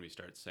dangerous when we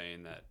start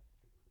saying that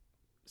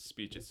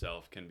speech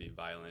itself can be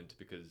violent,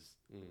 because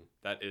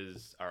that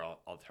is our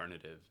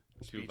alternative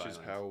to Speech violence.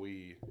 is how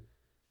we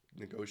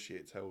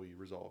negotiate, it's how we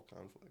resolve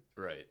conflict.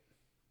 Right.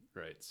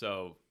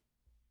 So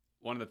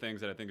one of the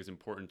things that I think is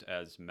important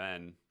as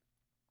men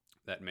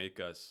that make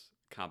us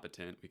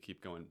competent, we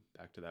keep going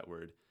back to that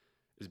word,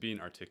 is being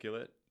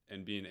articulate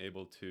and being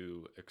able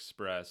to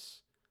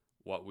express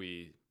what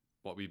we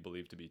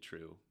believe to be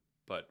true.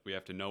 But we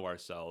have to know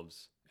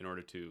ourselves in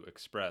order to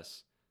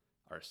express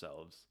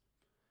ourselves.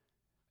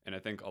 And I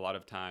think a lot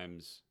of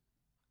times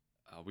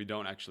we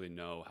don't actually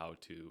know how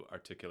to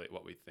articulate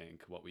what we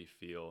think, what we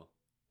feel,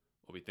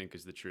 what we think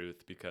is the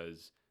truth,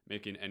 because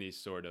making any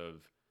sort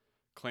of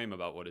claim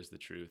about what is the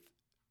truth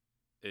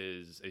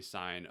is a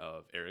sign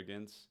of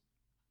arrogance,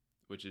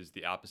 which is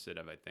the opposite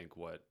of, I think,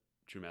 what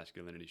true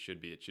masculinity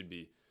should be. It should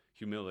be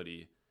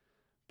humility.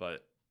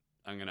 But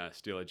I'm going to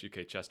steal a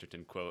G.K.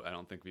 Chesterton quote. I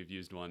don't think we've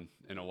used one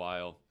in a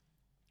while.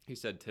 He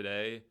said,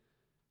 today,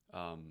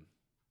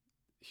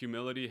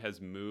 humility has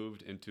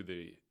moved into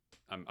the,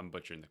 I'm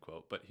butchering the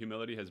quote, but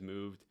humility has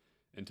moved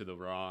into the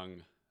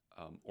wrong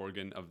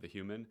organ of the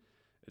human.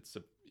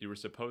 You were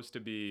supposed to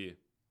be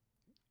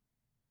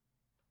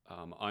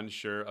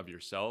unsure of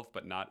yourself,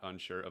 but not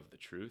unsure of the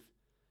truth.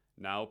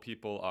 Now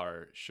people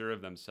are sure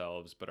of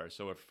themselves, but are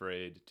so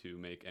afraid to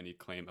make any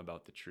claim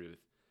about the truth.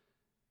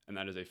 And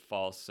that is a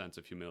false sense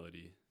of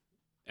humility.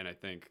 And I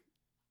think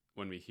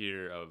when we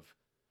hear of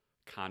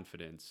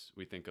confidence,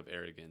 we think of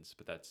arrogance,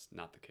 but that's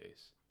not the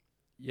case.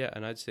 Yeah,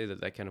 and I'd say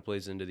that kind of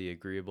plays into the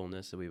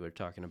agreeableness that we were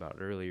talking about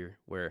earlier,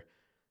 where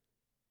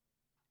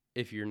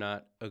if you're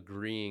not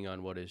agreeing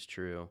on what is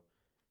true,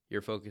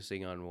 you're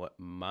focusing on what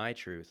my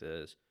truth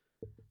is,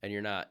 and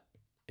you're not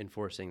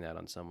enforcing that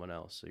on someone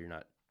else. So you're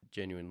not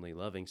genuinely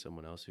loving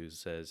someone else who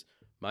says,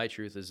 my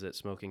truth is that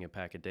smoking a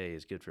pack a day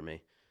is good for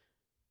me.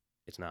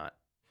 It's not.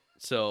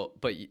 So,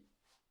 but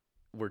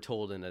we're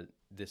told in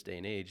this day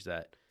and age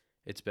that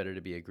it's better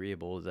to be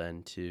agreeable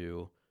than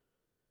to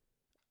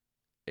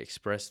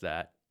express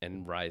that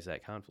and rise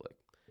that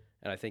conflict.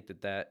 And I think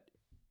that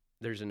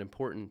there's an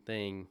important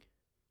thing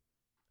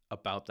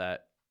about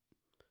that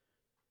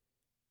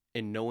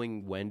in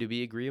knowing when to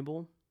be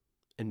agreeable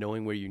and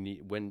knowing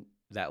when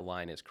that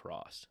line is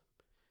crossed.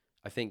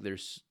 I think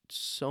there's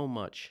so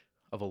much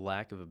of a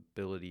lack of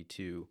ability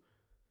to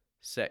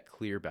set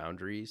clear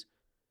boundaries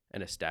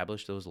and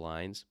establish those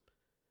lines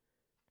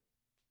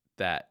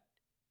that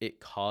it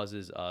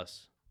causes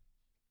us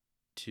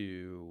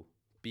to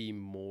be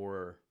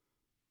more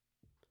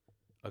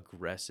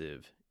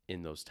aggressive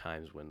in those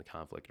times when the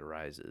conflict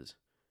arises.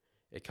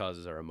 It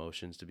causes our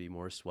emotions to be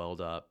more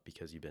swelled up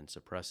because you've been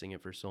suppressing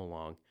it for so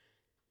long.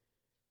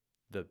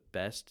 The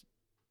best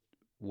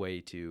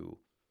way to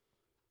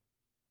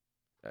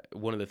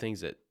one of the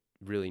things that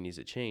really needs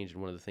to change,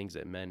 and one of the things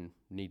that men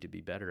need to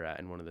be better at,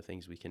 and one of the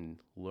things we can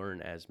learn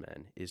as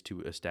men, is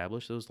to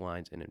establish those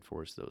lines and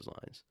enforce those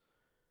lines.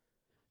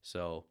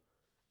 So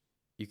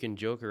you can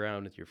joke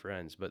around with your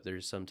friends, but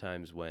there's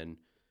sometimes when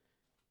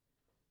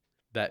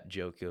that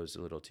joke goes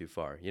a little too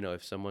far. You know,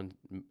 if someone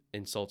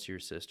insults your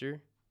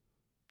sister,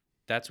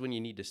 that's when you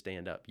need to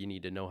stand up. You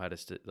need to know how to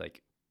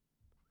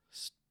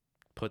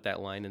put that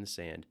line in the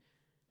sand.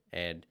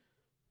 And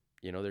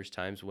you know, there's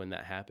times when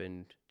that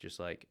happened, just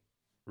like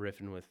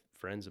riffing with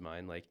friends of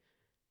mine, like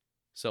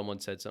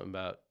someone said something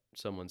about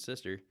someone's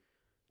sister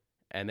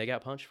and they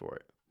got punched for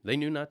it. They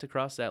knew not to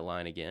cross that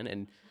line again.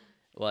 And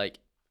like,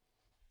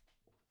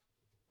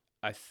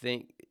 I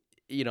think,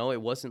 you know,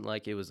 it wasn't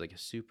like it was like a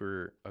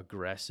super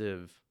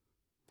aggressive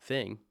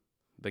thing.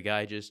 The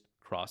guy just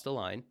crossed a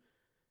line.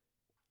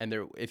 And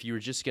there, if you were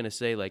just going to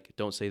say, like,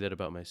 don't say that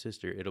about my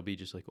sister, it'll be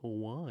just like, oh,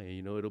 why?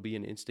 You know, it'll be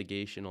an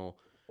instigational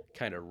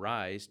kind of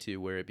rise to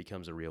where it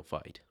becomes a real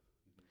fight.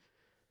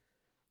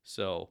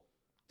 So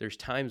there's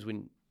times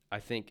when I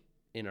think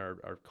in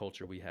our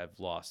culture we have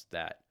lost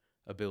that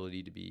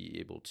ability to be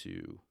able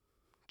to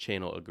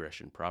channel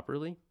aggression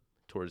properly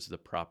towards the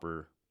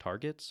proper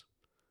targets.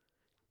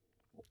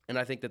 And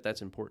I think that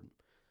that's important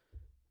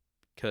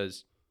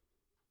because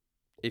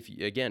if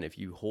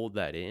you hold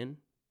that in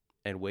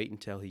and wait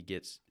until he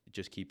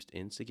just keeps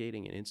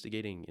instigating and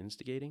instigating and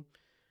instigating,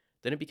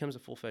 then it becomes a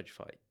full-fledged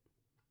fight.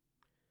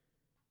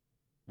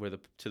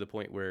 To the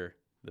point where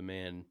the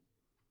man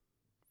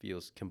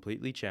feels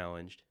completely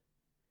challenged,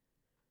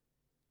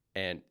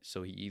 and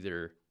so he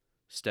either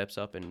steps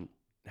up and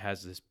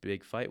has this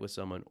big fight with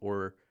someone,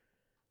 or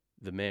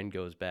the man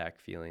goes back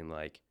feeling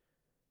like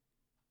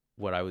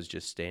what I was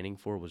just standing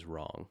for was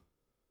wrong.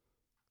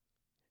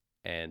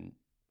 And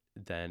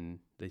then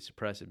they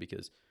suppress it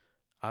because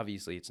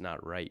obviously it's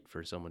not right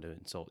for someone to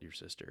insult your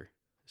sister,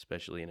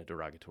 especially in a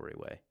derogatory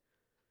way.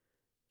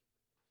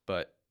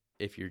 But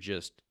if you're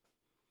just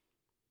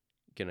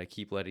going to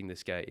keep letting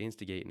this guy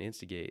instigate and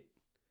instigate,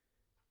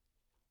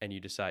 and you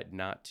decide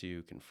not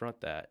to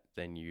confront that,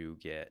 then you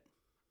get,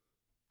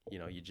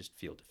 you just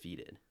feel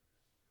defeated.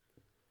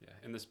 Yeah,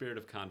 in the spirit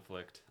of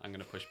conflict, I'm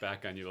going to push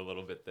back on you a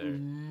little bit there.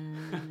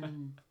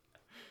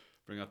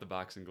 Bring out the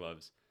boxing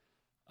gloves.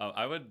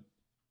 I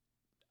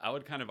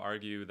would kind of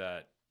argue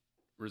that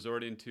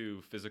resorting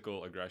to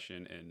physical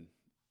aggression, and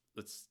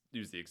let's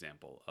use the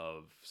example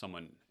of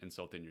someone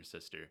insulting your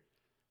sister,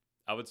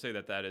 I would say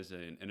that is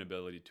an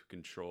inability to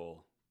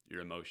control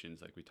your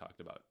emotions, like we talked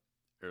about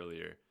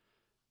earlier.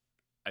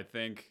 I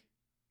think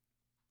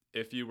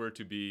if you were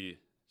to be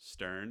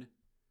stern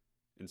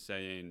in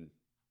saying,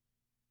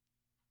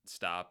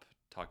 stop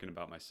talking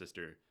about my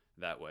sister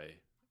that way,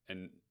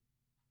 and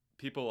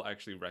people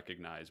actually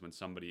recognize when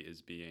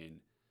somebody's being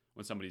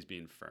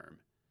firm,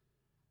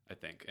 I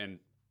think. And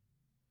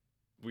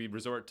we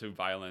resort to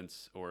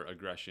violence or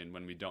aggression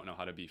when we don't know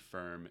how to be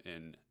firm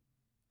in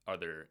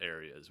other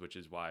areas, which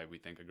is why we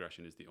think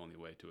aggression is the only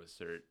way to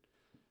assert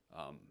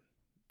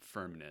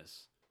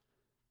firmness.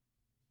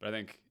 But I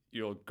think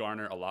you'll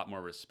garner a lot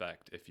more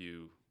respect if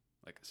you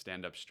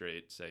stand up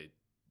straight, say,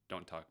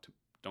 don't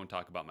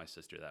talk about my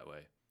sister that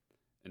way,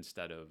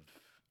 instead of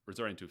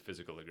resorting to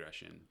physical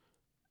aggression.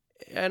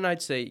 And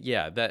I'd say,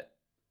 yeah, that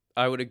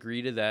I would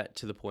agree to that,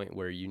 to the point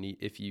where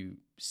if you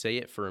say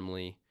it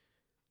firmly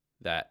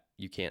that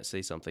you can't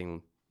say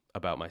something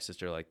about my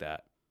sister like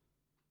that,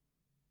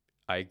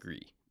 I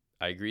agree.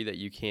 I agree that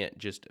you can't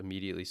just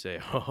immediately say,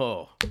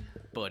 oh,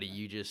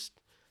 buddy,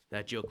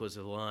 that joke was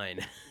a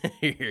line.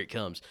 Here it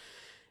comes.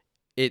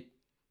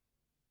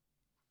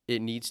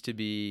 It needs to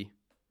be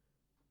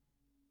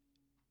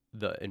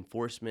the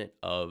enforcement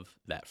of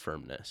that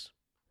firmness,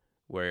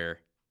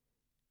 where,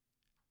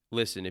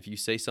 listen, if you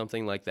say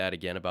something like that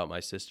again about my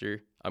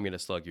sister, I'm going to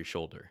slug your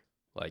shoulder.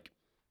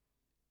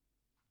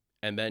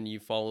 And then you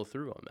follow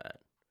through on that.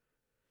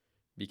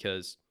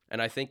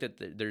 And I think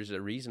that there's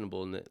a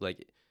reasonable,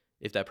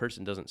 if that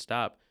person doesn't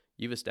stop,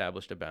 you've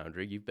established a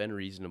boundary. You've been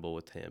reasonable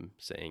with him,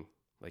 saying,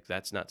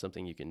 that's not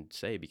something you can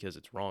say because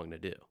it's wrong to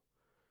do.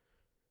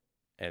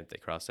 And if they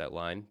cross that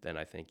line, then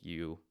I think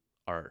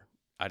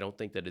I don't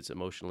think that it's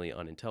emotionally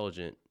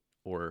unintelligent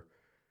or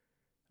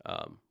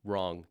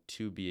wrong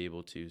to be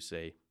able to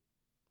say,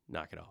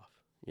 knock it off.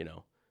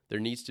 There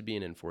needs to be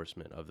an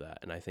enforcement of that.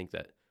 And I think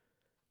that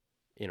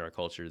in our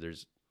culture,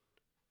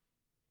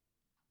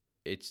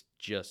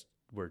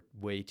 we're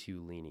way too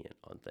lenient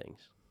on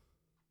things.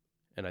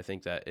 And I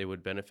think that it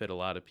would benefit a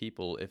lot of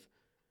people if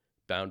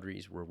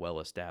boundaries were well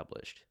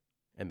established,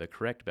 and the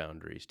correct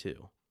boundaries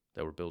too,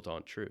 that were built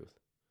on truth.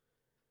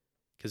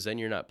 Because then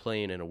you're not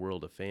playing in a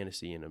world of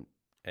fantasy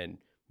and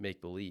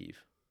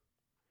make-believe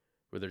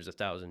where there's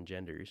 1,000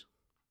 genders.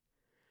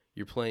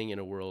 You're playing in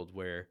a world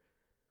where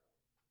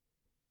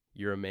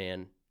you're a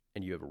man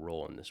and you have a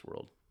role in this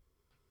world.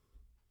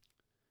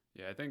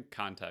 Yeah, I think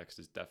context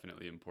is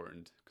definitely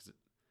important, because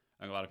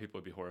a lot of people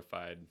would be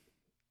horrified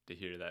to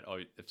hear that, oh,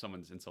 if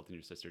someone's insulting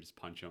your sister, just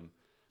punch them.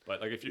 But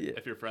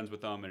if you're friends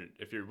with them, and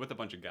if you're with a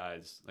bunch of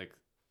guys,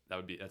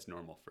 that's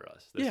normal for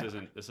us.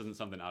 This isn't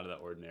something out of the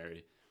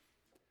ordinary.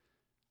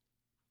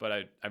 But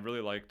I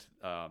really liked,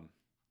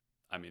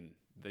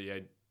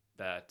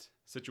 that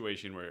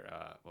situation where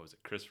what was it,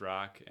 Chris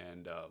Rock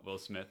and Will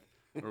Smith,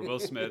 where Will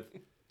Smith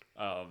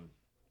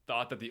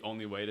thought that the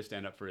only way to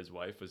stand up for his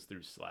wife was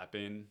through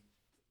slapping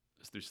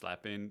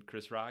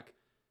Chris Rock.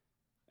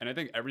 And I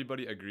think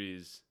everybody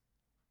agrees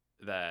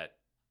that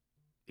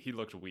he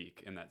looked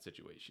weak in that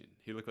situation.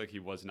 He looked like he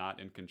was not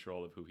in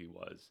control of who he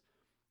was.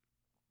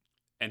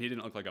 And he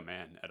didn't look like a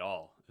man at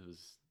all. It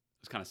was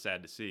kind of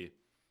sad to see.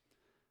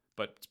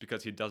 But it's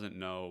because he doesn't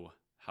know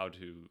how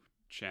to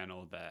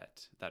channel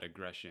that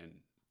aggression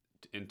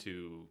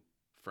into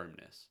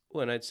firmness.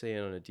 Well, and I'd say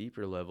on a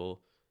deeper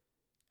level,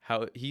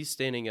 how he's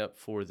standing up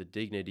for the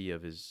dignity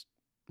of his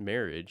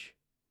marriage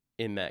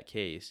in that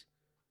case,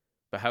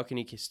 But how can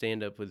he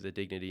stand up with the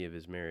dignity of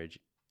his marriage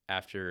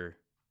after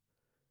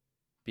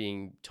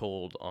being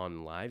told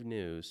on live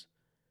news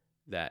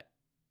that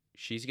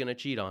she's going to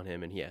cheat on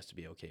him and he has to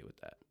be okay with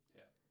that?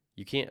 Yeah.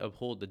 You can't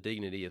uphold the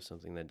dignity of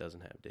something that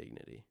doesn't have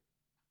dignity,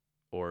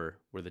 or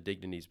where the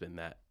dignity's been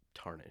that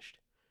tarnished.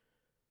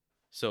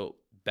 So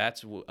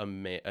that's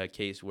a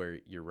case where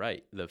you're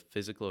right. The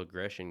physical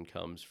aggression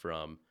comes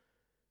from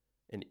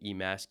an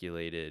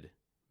emasculated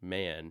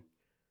man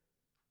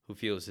who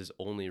feels his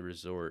only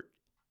resort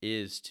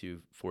is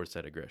to force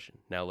that aggression.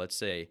 Now, let's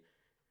say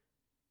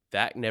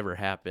that never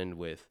happened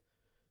with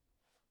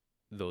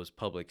those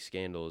public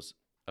scandals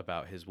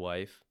about his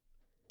wife.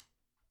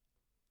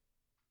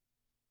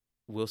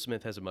 Will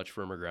Smith has a much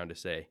firmer ground to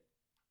say,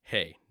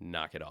 hey,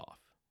 knock it off.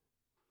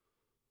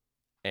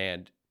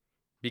 And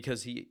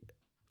because he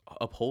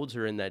upholds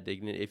her in that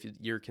dignity, if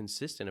you're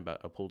consistent about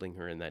upholding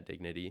her in that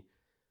dignity,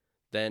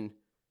 then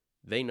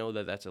they know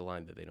that that's a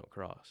line that they don't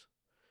cross.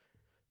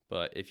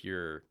 But if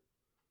you're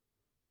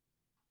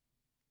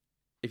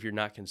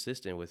not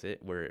consistent with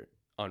it, where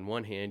on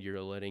one hand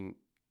you're letting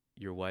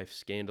your wife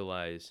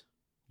scandalize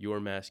your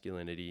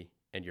masculinity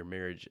and your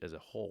marriage as a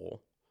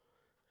whole,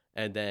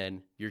 and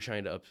then you're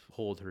trying to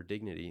uphold her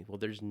dignity, well,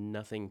 there's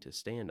nothing to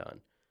stand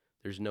on.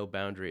 There's no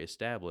boundary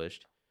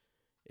established.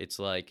 It's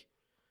like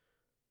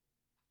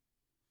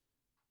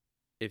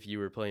if you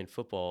were playing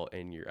football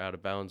and your out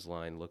of bounds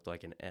line looked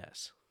like an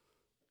S.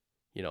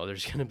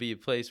 There's going to be a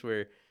place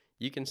where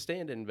you can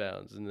stand in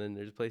bounds, and then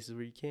there's places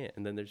where you can't.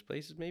 And then there's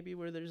places maybe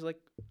where there's like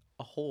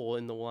a hole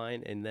in the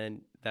line, and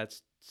then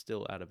that's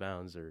still out of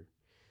bounds, or,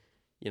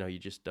 you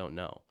just don't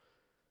know.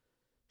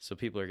 So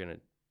people are going to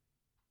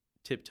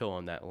tiptoe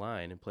on that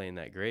line and play in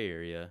that gray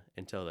area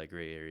until that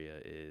gray area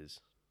is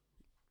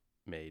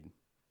made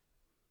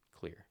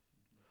clear.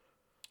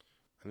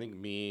 I think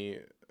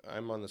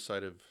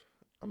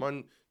I'm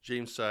on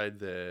James' side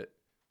that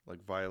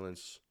like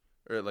violence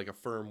or like a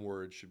firm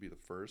word should be the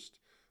first,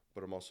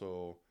 but I'm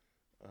also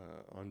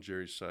on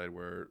Jerry's side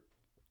where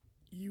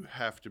you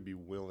have to be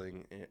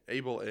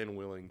able and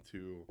willing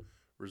to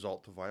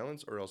resort to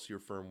violence, or else your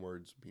firm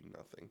words mean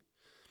nothing.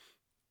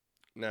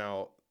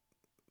 Now,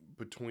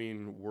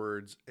 between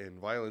words and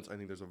violence, I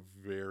think there's a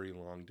very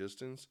long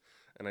distance,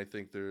 and I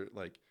think there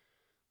like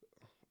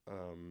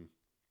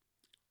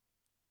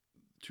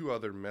two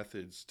other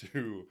methods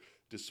to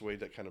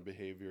dissuade that kind of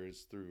behavior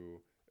is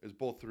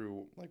both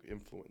through like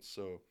influence.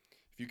 So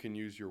if you can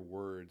use your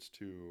words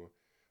to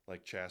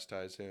like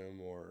chastise him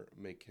or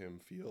make him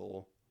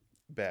feel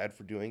bad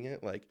for doing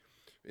it, like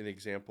an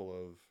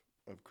example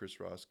of Chris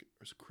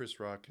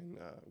Rock and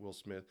Will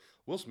Smith.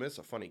 Will Smith's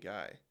a funny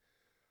guy.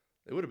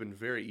 It would have been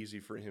very easy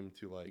for him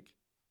to like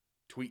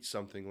tweet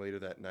something later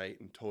that night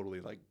and totally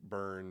like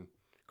burn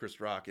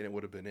Chris Rock, and it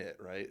would have been it,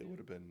 right? It would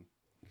have been,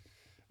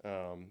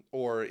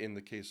 or in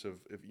the case of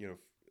if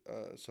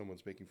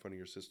someone's making fun of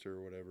your sister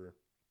or whatever,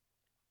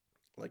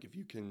 like if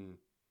you can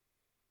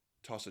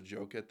toss a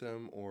joke at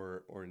them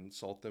or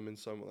insult them in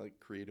some like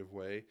creative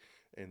way,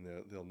 and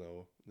they'll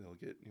know, they'll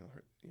get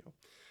hurt,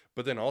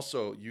 But then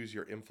also use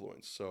your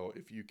influence. So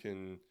if you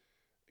can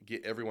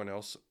get everyone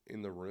else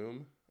in the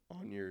room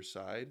on your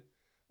side,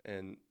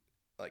 and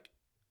like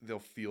they'll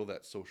feel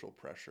that social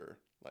pressure,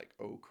 like,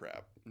 oh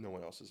crap, no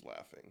one else is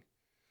laughing,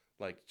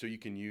 like, so you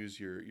can use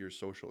your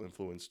social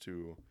influence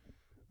to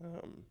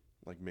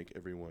like make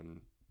everyone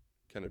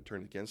kind of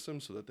turn against them,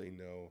 so that they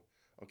know,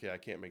 okay, I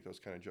can't make those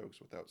kind of jokes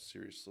without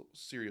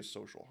serious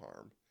social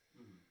harm.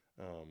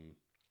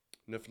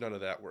 And if none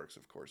of that works,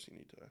 of course you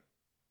need to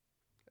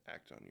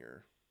act on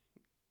your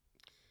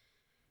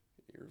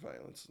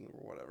violence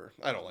or whatever.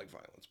 I don't like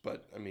violence,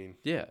 but I mean,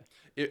 yeah.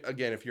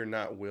 Again, if you're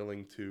not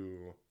willing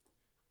to,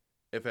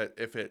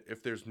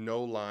 if there's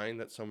no line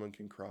that someone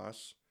can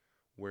cross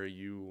where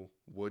you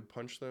would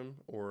punch them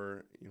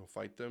or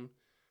fight them,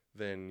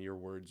 then your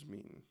words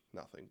mean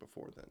nothing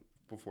before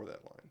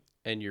that line.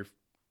 And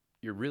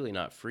you're really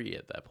not free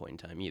at that point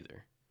in time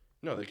either.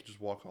 No, they could just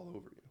walk all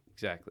over you.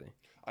 Exactly.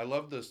 I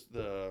love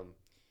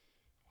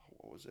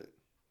what was it?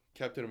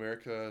 Captain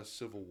America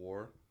Civil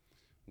War,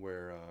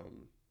 where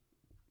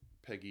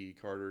Peggy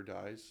Carter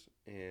dies,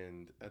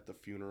 and at the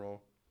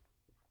funeral,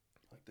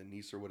 like the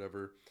niece or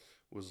whatever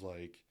was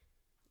like,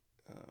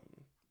 I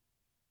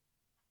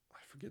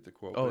forget the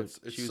quote. Oh, it's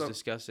she was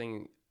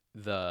discussing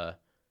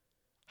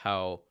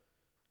how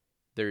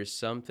there's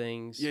some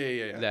things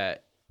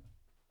that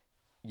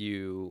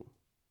you...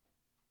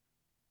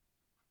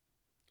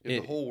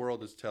 If the whole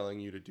world is telling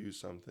you to do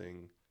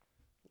something,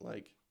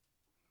 like,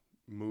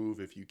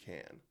 move if you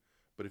can.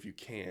 But if you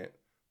can't,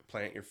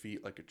 plant your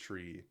feet like a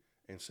tree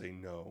and say,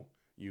 no,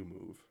 you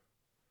move.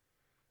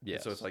 Yeah.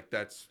 So it's like,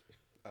 that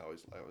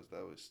always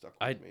stuck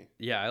with me.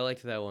 Yeah, I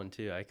liked that one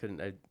too. I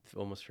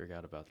almost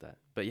forgot about that.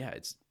 But yeah,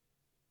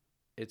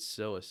 it's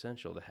so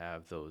essential to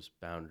have those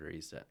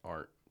boundaries that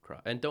aren't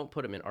crossed. And don't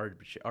put them in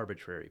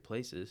arbitrary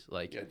places.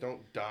 Like, yeah,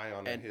 don't die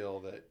on a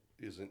hill that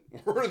isn't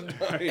worth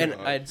dying and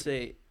on. I'd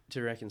say,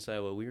 to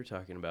reconcile what we were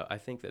talking about, I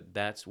think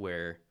that's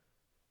where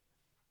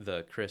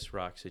the Chris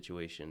Rock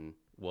situation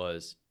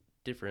was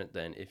different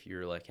than if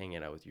you're like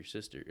hanging out with your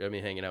sister. I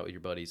mean, hanging out with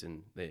your buddies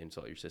and they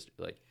insult your sister.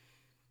 Like,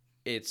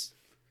 it's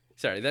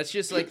sorry, that's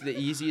just like the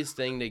easiest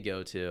thing to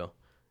go to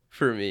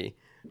for me.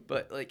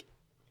 But like,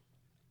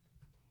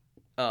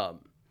 um,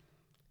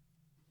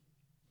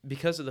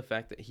 because of the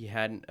fact that he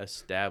hadn't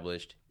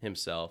established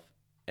himself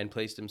and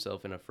placed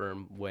himself in a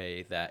firm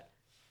way that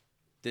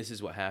this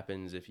is what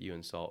happens if you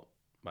insult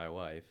my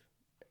wife.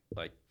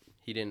 Like,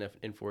 he didn't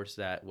enforce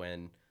that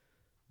when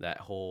that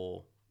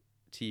whole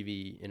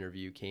TV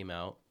interview came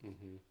out.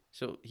 Mm-hmm.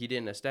 So he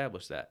didn't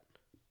establish that.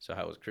 So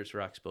how was Chris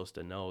Rock supposed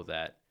to know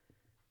that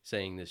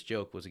saying this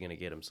joke was going to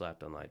get him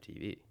slapped on live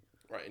TV?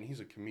 Right, and he's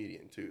a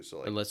comedian too, so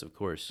like, Unless, of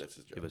course, that's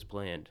his job. it was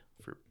planned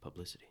for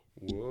publicity.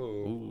 Whoa.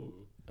 Ooh,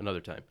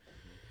 another time.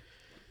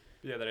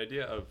 Yeah, that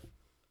idea of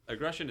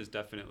aggression is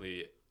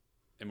definitely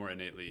a more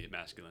innately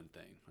masculine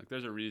thing. Like,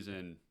 there's a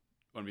reason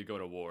when we go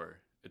to war,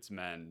 it's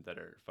men that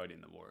are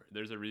fighting the war.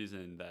 There's a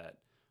reason that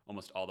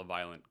almost all the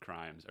violent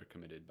crimes are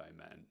committed by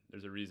men.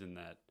 There's a reason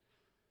that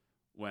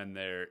when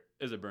there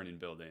is a burning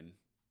building,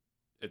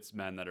 it's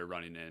men that are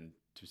running in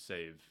to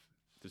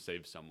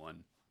save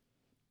someone.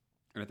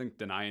 And I think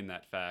denying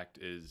that fact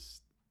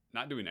is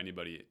not doing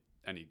anybody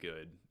any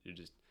good. You're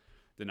just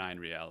denying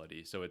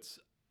reality. So it's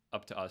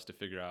up to us to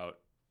figure out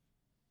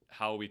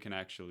how we can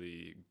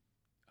actually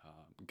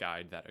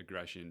guide that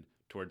aggression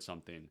towards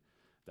something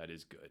that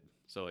is good.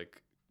 So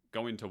like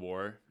going to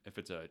war, if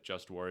it's a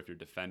just war, if you're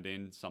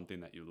defending something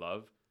that you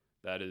love,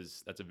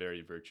 that's a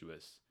very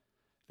virtuous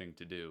thing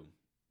to do.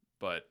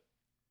 But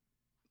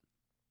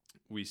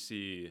we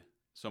see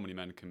so many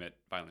men commit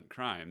violent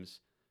crimes,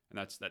 and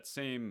that's that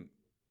same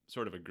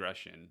sort of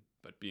aggression,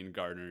 but being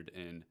garnered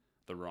in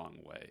the wrong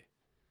way.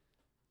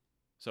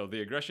 So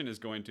the aggression is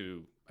going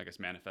to, I guess,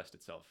 manifest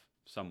itself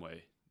some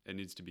way. It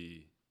needs to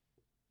be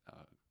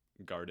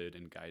guarded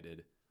and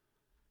guided.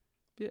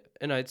 Yeah,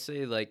 and I'd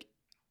say like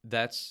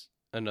that's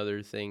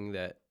another thing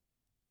that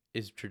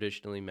is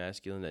traditionally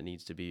masculine that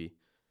needs to be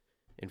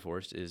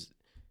enforced is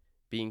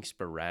being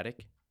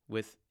sporadic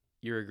with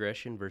your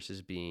aggression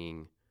versus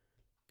being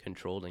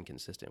controlled and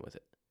consistent with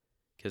it.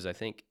 Because I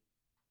think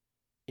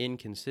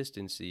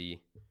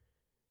inconsistency,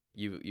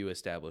 you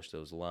establish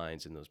those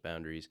lines and those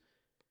boundaries,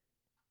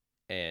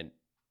 and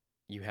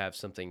you have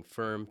something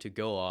firm to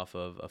go off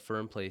of, a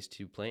firm place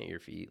to plant your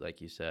feet, like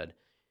you said,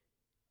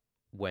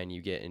 when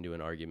you get into an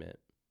argument.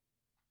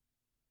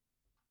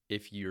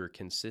 If you're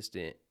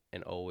consistent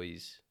and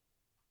always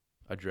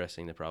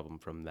addressing the problem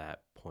from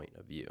that point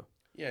of view.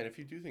 Yeah, and if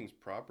you do things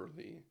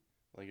properly,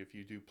 like if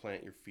you do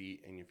plant your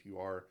feet and if you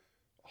are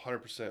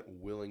 100%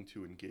 willing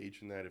to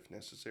engage in that if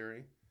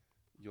necessary,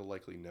 you'll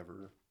likely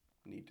never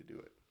need to do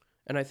it.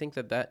 And I think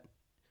that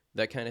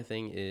kind of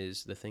thing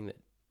is the thing that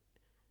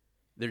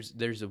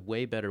there's a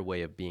way better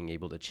way of being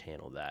able to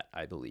channel that,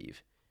 I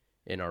believe,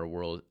 in our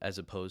world, as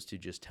opposed to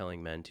just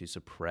telling men to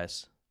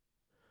suppress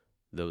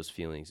those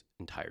feelings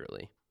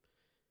entirely.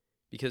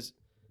 Because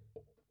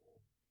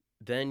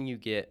then you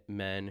get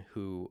men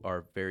who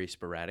are very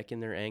sporadic in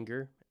their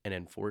anger and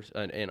enforce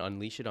and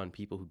unleash it on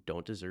people who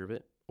don't deserve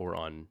it or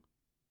on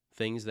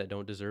things that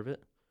don't deserve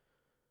it.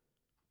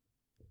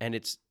 And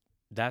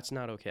that's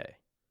not okay.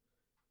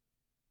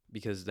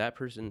 Because that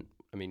person,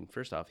 I mean,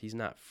 first off, he's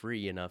not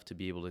free enough to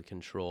be able to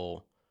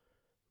control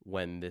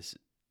when this,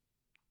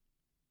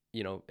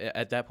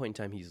 at that point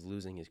in time, he's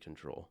losing his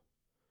control.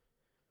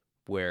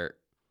 Where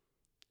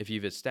if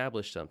you've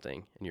established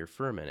something and you're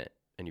firm in it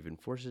and you've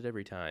enforced it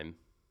every time,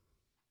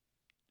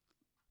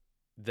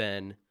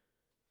 then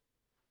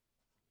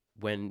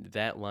when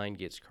that line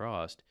gets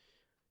crossed,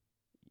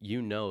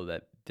 you know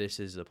that this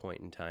is the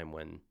point in time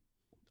when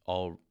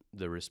all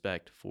the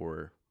respect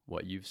for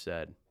what you've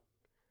said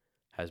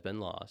has been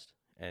lost,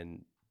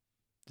 and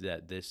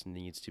that this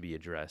needs to be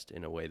addressed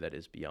in a way that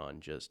is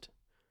beyond just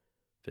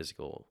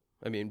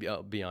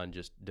beyond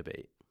just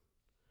debate.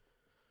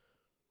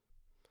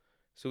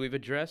 So we've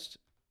addressed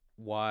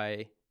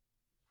why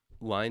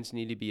lines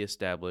need to be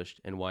established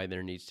and why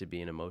there needs to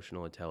be an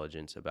emotional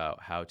intelligence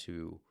about how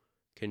to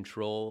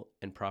control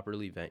and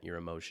properly vent your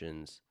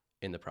emotions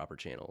in the proper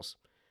channels.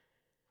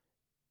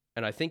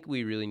 And I think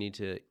we really need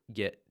to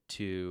get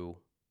to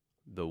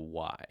the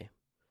why.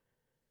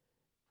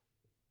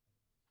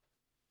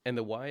 And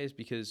the why is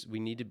because we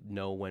need to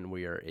know when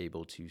we are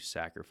able to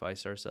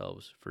sacrifice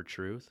ourselves for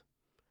truth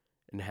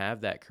and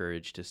have that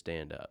courage to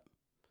stand up.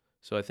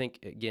 So I think,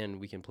 again,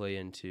 we can play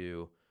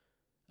into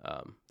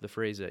the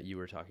phrase that you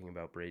were talking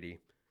about, Brady,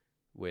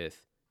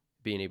 with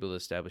being able to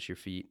establish your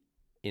feet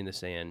in the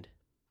sand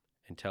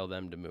and tell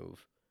them to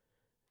move.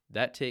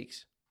 That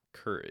takes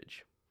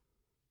courage.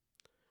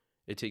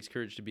 It takes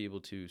courage to be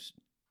able to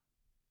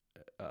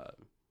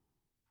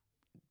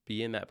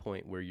be in that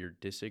point where you're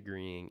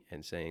disagreeing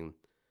and saying,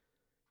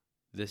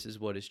 this is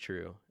what is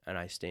true, and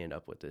I stand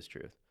up with this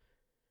truth.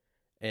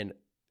 And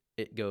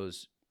it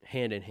goes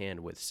hand in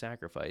hand with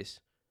sacrifice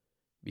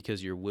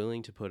because you're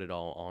willing to put it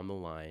all on the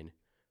line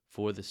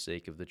for the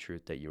sake of the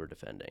truth that you are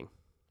defending.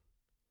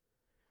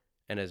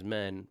 And as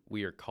men,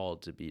 we are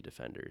called to be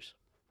defenders.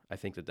 I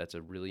think that that's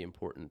a really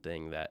important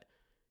thing that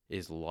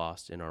is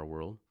lost in our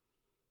world,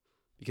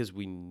 because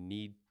we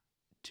need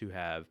to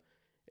have,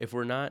 if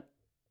we're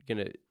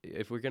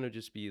gonna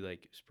just be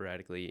like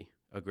sporadically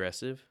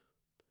aggressive,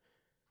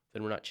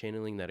 then we're not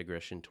channeling that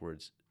aggression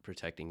towards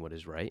protecting what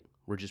is right.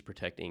 We're just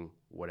protecting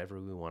whatever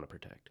we want to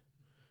protect.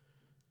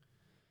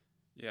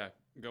 Yeah,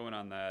 going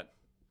on that,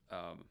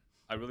 um,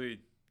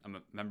 I'm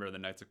a member of the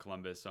Knights of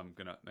Columbus, so I'm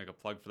gonna make a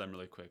plug for them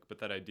really quick. But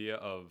that idea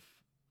of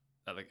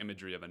that like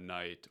imagery of a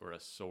knight or a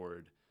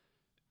sword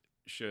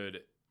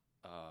should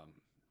um,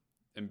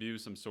 imbue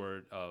some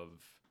sort of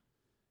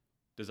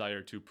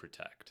desire to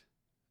protect,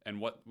 and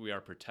what we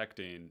are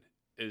protecting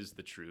is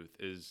the truth,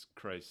 is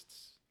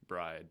Christ's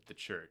bride, the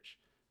church,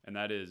 and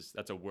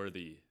that's a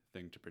worthy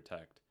thing to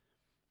protect.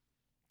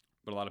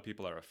 But a lot of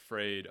people are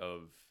afraid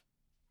of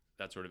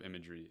that sort of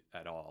imagery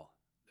at all.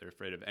 They're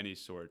afraid of any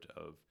sort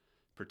of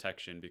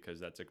protection because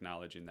that's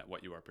acknowledging that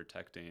what you are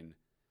protecting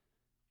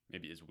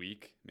maybe is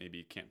weak,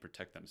 maybe can't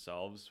protect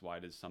themselves. Why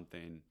does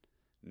something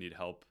need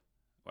help?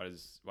 Why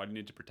do you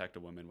need to protect a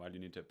woman? Why do you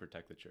need to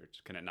protect the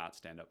church? Can it not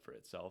stand up for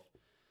itself?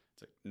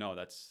 It's like, no,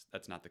 that's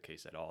not the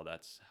case at all.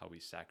 That's how we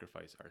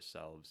sacrifice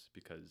ourselves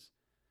because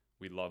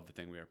we love the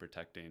thing we are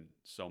protecting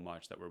so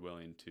much that we're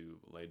willing to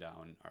lay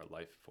down our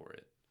life for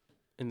it.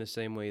 In the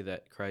same way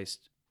that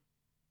Christ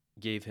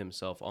gave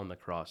himself on the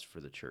cross for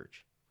the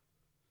church.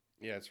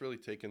 Yeah, it's really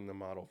taken the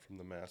model from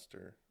the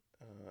master.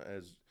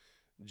 As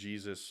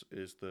Jesus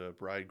is the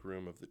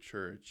bridegroom of the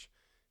church,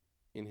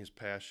 in his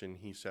passion,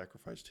 he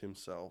sacrificed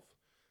himself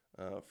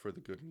for the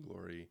good and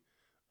glory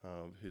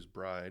of his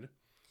bride,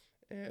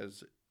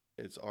 as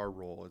it's our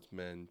role as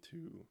men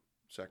to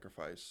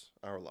sacrifice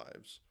our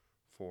lives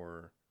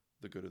for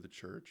the good of the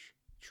church,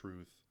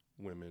 truth,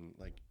 women.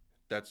 Like,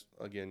 that's,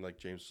 again, like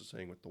James was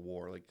saying with the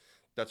war, like,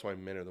 that's why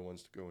men are the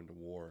ones to go into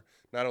war.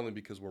 Not only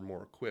because we're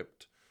more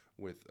equipped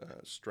with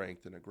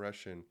strength and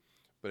aggression,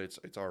 but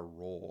it's our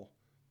role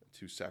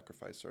to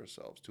sacrifice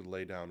ourselves, to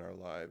lay down our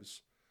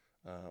lives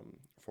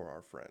for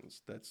our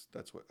friends. That's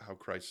how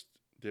Christ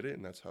did it,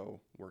 and that's how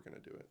we're going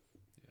to do it.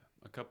 Yeah.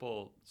 A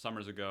couple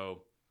summers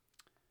ago,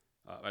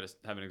 I just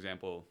have an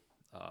example.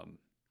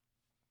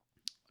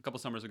 A couple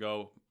summers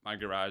ago, my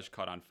garage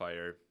caught on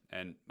fire,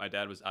 and my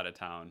dad was out of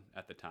town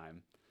at the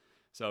time.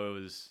 So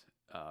it was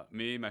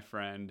me, my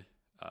friend,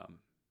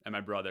 and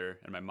my brother,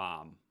 and my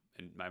mom.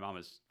 And my mom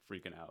was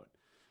freaking out.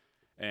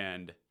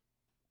 And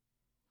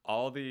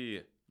all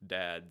the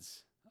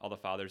dads, all the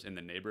fathers in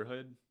the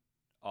neighborhood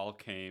all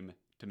came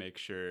to make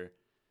sure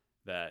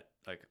that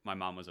like my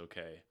mom was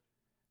okay.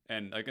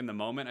 And like in the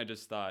moment I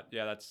just thought,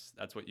 yeah,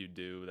 that's what you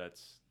do.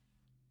 That's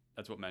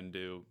what men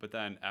do. But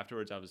then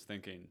afterwards I was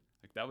thinking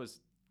like that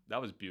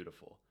was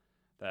beautiful.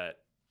 That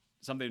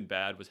something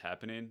bad was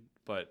happening,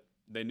 but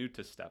they knew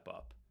to step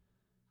up.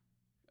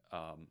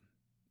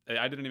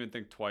 I didn't even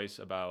think twice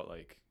about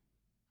like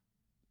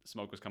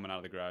smoke was coming out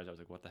of the garage. I was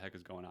like, what the heck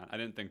is going on? I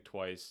didn't think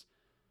twice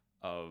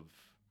of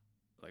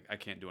like, I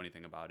can't do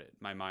anything about it.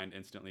 My mind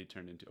instantly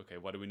turned into, okay,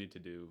 what do we need to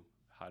do?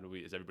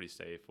 Is everybody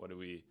safe?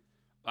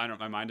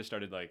 My mind just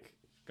started like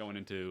going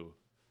into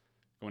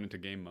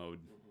game mode.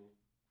 Mm-hmm.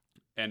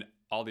 And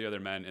all the other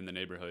men in the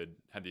neighborhood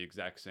had the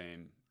exact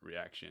same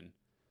reaction.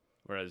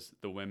 Whereas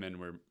the women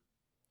were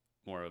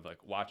more of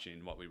like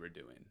watching what we were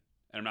doing.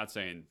 And I'm not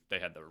saying they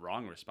had the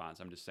wrong response.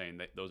 I'm just saying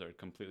that those are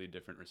completely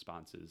different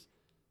responses,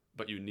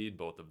 but you need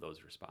both of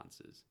those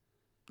responses.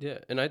 Yeah.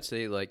 And I'd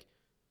say like,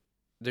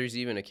 there's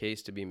even a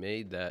case to be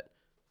made that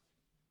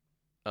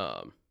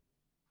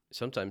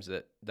sometimes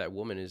that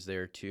woman is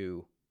there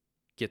to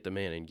get the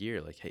man in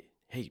gear. Like,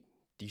 hey,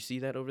 do you see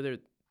that over there?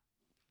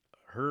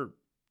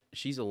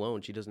 She's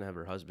alone. She doesn't have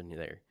her husband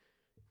there.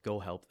 Go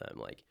help them.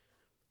 Like,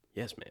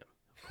 yes, ma'am.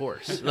 Of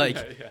course. Like,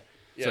 yeah.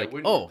 It's like,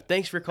 oh,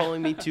 thanks for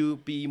calling me to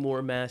be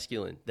more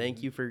masculine.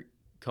 Thank you for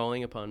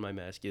calling upon my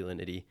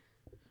masculinity.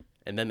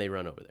 And then they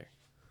run over there.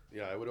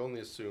 Yeah, I would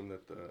only assume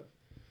that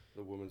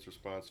the woman's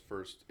response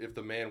first, if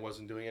the man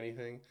wasn't doing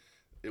anything,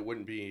 it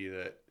wouldn't be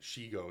that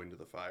she go into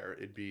the fire.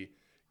 It'd be,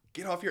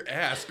 get off your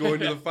ass, go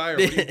into the fire.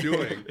 What are you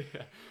doing?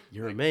 Yeah.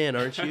 You're a man,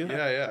 aren't you?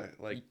 Yeah.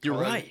 Like you're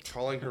right.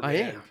 Calling her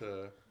man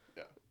to,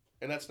 yeah.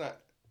 And it's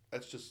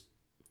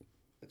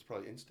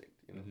probably instinct,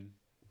 you know. Mm-hmm.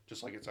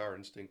 Just like it's our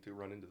instinct to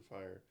run into the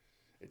fire,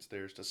 it's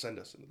theirs to send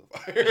us into the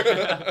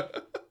fire.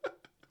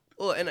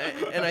 Well, and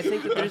I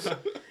think that there's,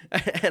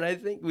 and I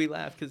think we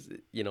laugh because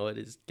you know it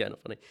is kind of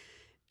funny.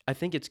 I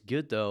think it's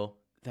good though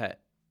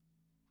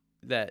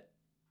that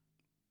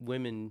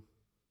women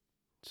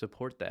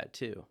support that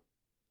too,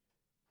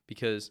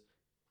 because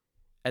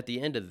at the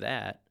end of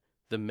that,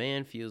 the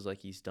man feels like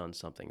he's done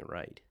something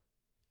right,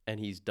 and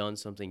he's done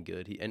something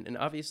good. And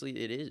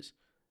obviously it is.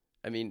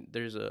 I mean,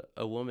 there's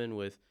a woman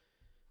with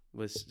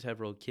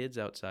several kids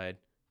outside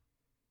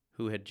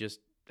who had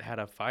just had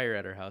a fire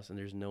at her house, and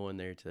there's no one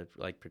there to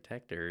like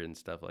protect her and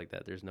stuff like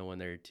that. There's no one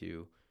there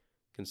to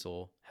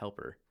console, help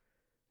her.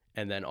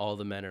 And then all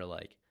the men are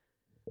like,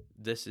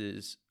 this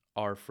is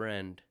our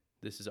friend.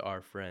 This is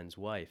our friend's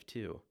wife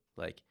too.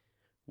 Like,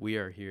 we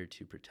are here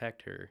to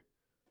protect her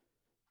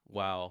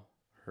while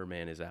her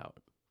man is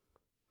out.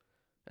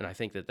 And I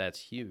think that that's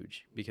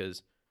huge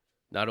because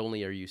not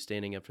only are you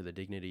standing up for the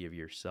dignity of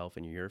yourself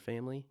and your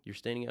family, you're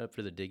standing up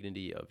for the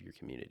dignity of your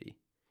community.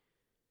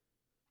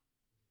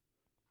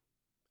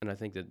 And I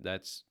think that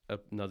that's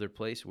another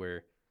place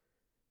where,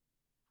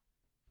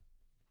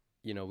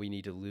 you know, we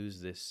need to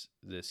lose this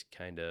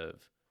kind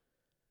of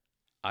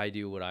I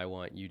do what I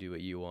want, you do what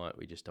you want,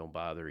 we just don't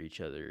bother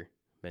each other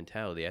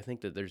mentality. I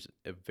think that there's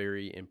a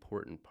very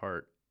important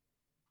part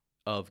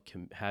of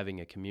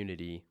having a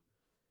community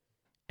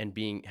and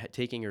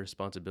taking a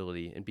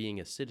responsibility and being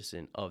a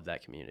citizen of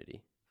that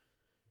community.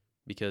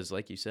 Because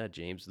like you said,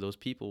 James, those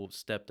people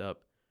stepped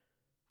up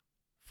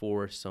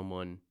for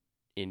someone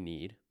in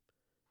need,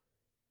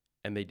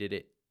 and they did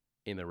it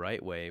in the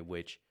right way,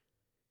 which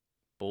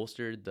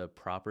bolstered the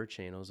proper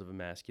channels of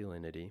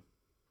masculinity,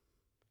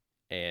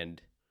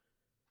 and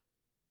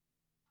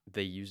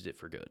they used it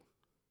for good.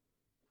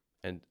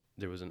 And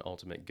there was an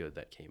ultimate good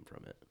that came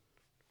from it.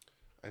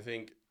 I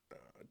think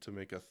to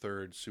make a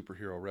third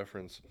superhero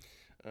reference,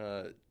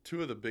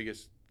 two of the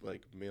biggest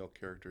like male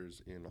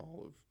characters in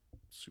all of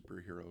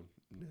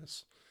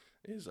superhero-ness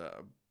is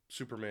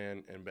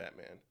Superman and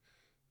Batman.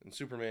 And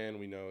Superman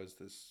we know is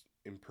this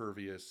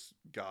impervious,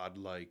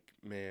 godlike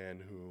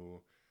man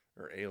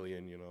or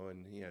alien, you know,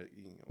 and he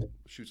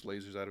shoots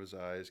lasers out of his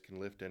eyes, can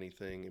lift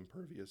anything,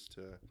 impervious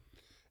to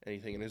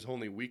anything, and his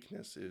only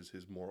weakness is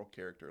his moral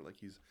character. Like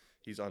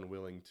he's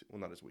unwilling to, well,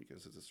 not his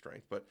weakness, it's his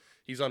strength, but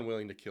he's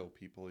unwilling to kill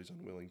people. He's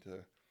unwilling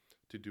to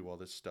do all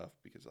this stuff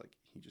because like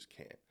he just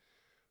can't.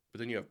 But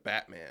then you have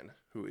Batman,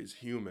 who is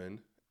human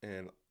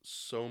and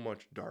so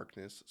much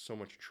darkness, so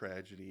much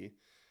tragedy,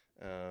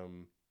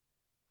 and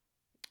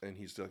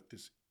he's like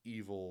this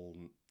evil,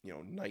 you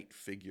know, knight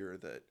figure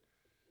that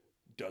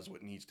does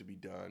what needs to be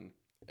done.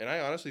 And I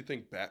honestly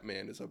think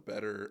Batman is a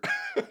better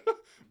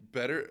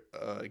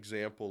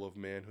example of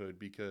manhood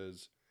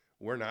because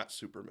we're not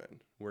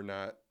Supermen. We're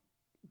not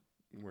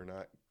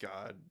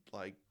God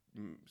like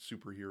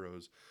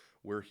superheroes.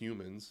 We're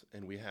humans,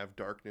 and we have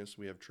darkness.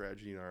 We have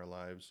tragedy in our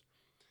lives,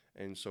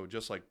 and so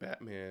just like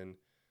Batman,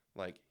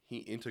 like he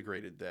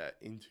integrated that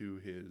into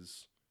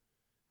his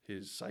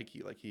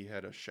psyche. Like he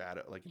had a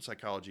shadow. Like in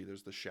psychology,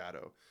 there's the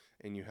shadow,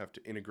 and you have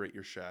to integrate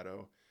your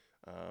shadow,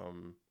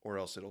 or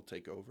else it'll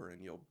take over,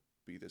 and you'll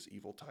be this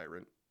evil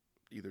tyrant,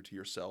 either to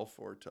yourself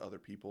or to other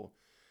people.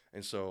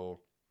 And so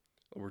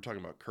when we're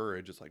talking about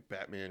courage, it's like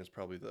Batman is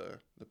probably the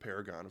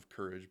paragon of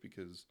courage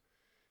because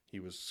he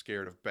was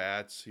scared of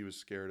bats. He was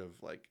scared of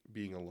like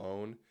being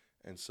alone.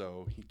 And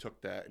so he took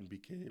that and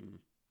became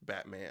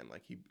Batman.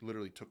 Like he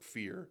literally took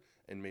fear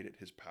and made it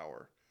his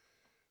power.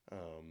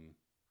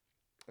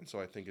 And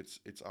so I think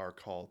it's our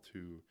call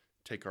to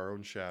take our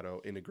own shadow,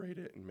 integrate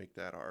it, and make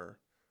that our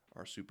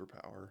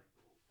superpower.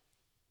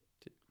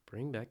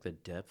 Bring back the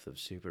depth of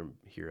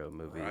superhero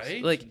movies.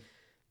 Right? Like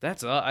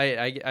that's all.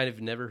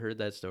 I've never heard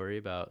that story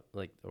about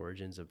like the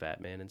origins of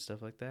Batman and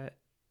stuff like that.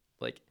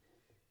 Like,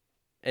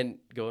 and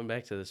going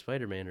back to the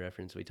Spider-Man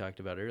reference we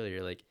talked about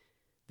earlier, like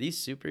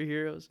these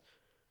superheroes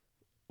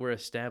were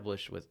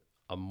established with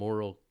a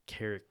moral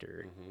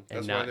character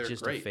and not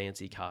just great. A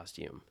fancy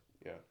costume.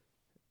 Yeah.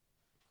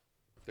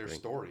 They're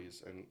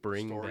stories, and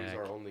stories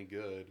are only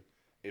good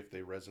if they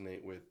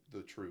resonate with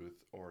the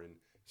truth or in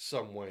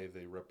some way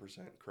they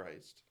represent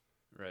Christ.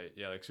 Right.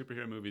 Yeah, like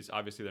superhero movies,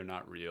 obviously they're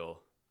not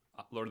real.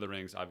 Lord of the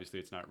Rings, obviously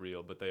it's not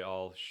real, but they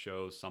all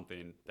show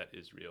something that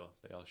is real.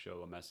 They all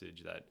show a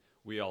message that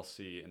we all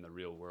see in the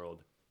real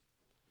world.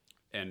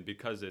 And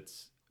because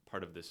it's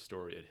part of this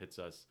story, it hits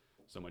us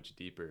so much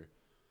deeper.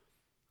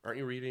 Aren't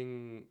you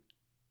reading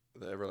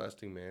The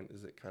Everlasting Man?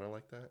 Is it kind of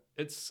like that?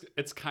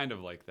 It's kind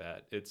of like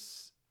that.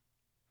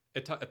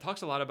 It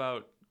talks a lot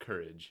about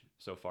courage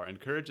so far, and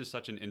courage is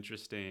such an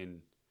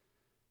interesting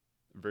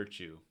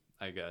virtue,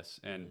 I guess.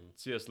 And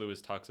C.S.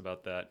 Lewis talks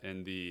about that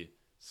in the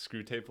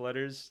Screw Tape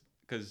Letters,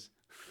 because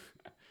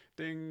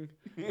ding,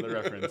 the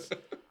reference.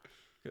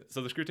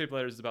 So the Screw Tape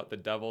Letters is about the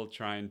devil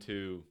trying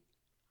to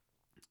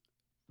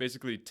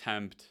basically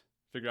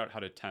figure out how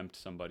to tempt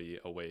somebody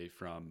away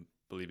from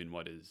believing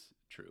what is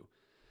true.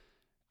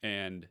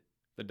 And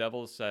the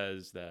devil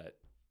says that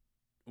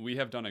we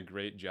have done a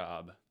great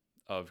job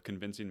of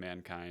convincing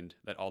mankind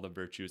that all the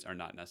virtues are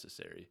not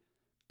necessary,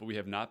 but we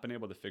have not been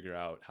able to figure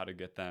out how to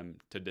get them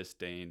to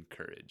disdain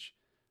courage,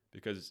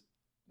 because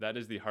that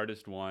is the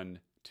hardest one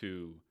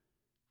to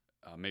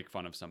make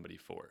fun of somebody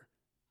for.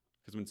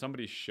 Because when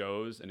somebody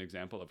shows an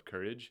example of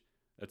courage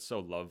that's so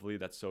lovely,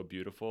 that's so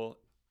beautiful,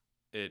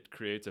 it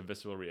creates a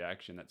visceral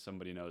reaction that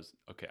somebody knows,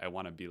 okay, I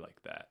want to be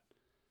like that.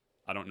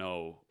 I don't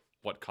know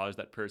what caused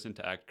that person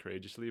to act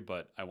courageously,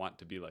 but I want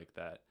to be like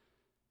that.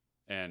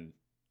 And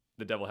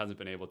the devil hasn't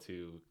been able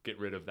to get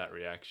rid of that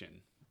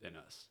reaction in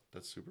us.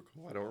 That's super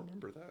cool. I don't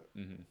remember that.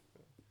 Mm-hmm.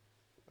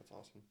 That's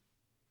awesome.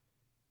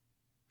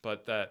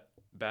 But that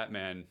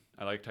Batman,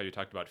 I liked how you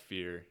talked about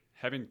fear.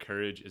 Having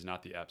courage is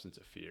not the absence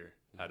of fear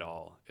at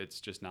all. It's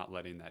just not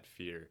letting that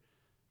fear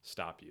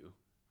stop you.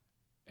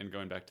 And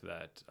going back to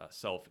that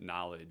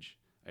self-knowledge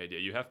idea,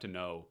 you have to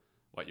know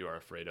what you are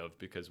afraid of,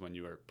 because when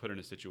you are put in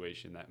a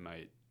situation that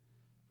might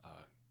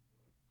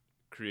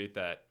create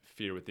that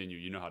fear within you,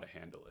 you know how to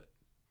handle it.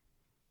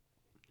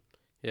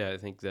 Yeah, I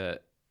think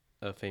that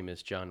a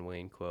famous John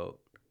Wayne quote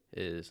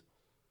is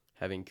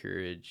having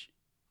courage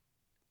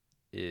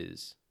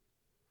is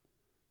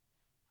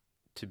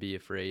to be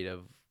afraid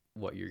of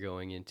what you're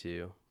going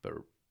into, but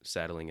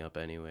saddling up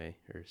anyway,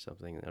 or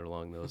something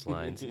along those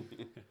lines.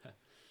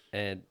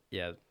 And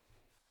yeah,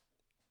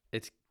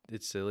 it's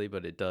silly,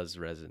 but it does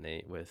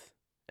resonate with,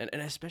 and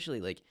especially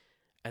like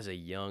as a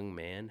young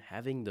man,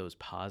 having those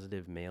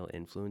positive male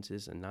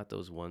influences and not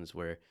those ones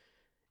where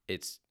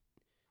it's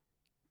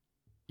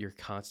you're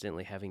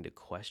constantly having to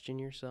question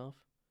yourself,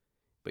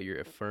 but you're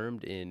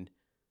affirmed in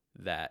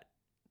that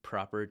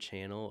proper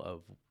channel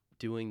of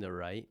doing the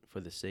right for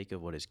the sake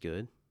of what is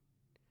good.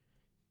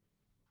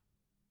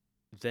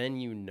 Then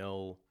you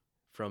know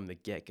from the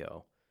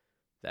get-go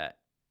that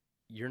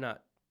you're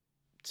not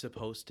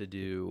supposed to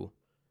do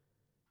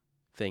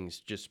things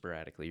just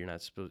sporadically. You're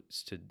not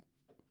supposed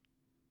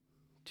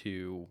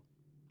to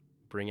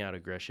bring out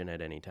aggression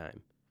at any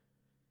time.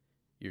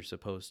 You're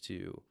supposed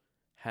to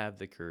have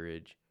the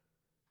courage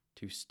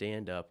to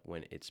stand up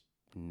when it's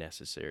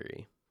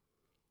necessary,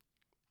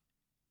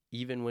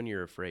 even when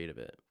you're afraid of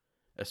it,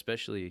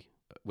 especially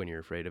when you're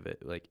afraid of it,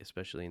 like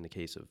especially in the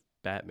case of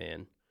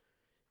Batman,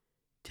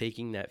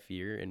 taking that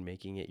fear and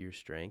making it your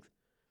strength.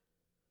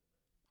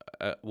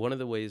 One of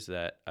the ways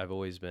that I've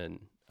always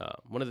been,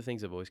 one of the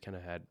things I've always kind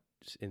of had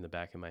in the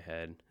back of my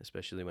head,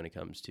 especially when it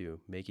comes to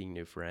making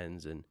new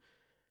friends and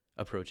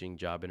approaching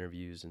job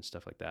interviews and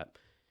stuff like that,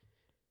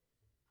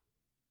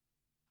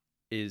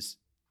 is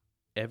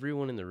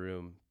everyone in the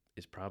room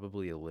is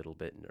probably a little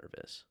bit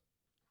nervous.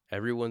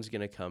 Everyone's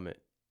going to come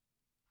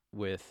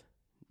with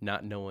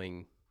not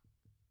knowing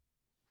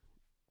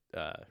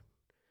the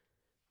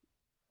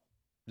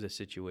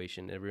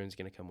situation. Everyone's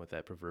going to come with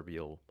that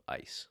proverbial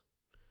ice.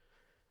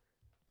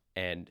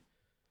 And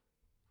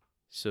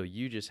so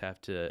you just have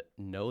to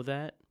know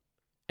that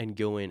and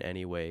go in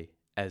anyway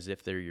as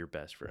if they're your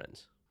best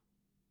friends.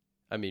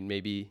 I mean,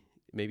 maybe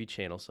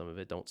channel some of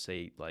it. Don't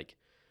say like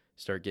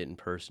start getting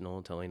personal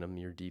and telling them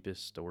your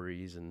deepest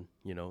stories and,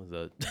 you know,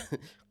 the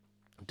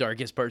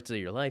darkest parts of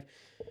your life,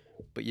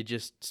 but you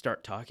just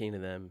start talking to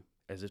them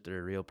as if they're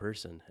a real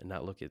person and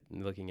not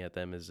looking at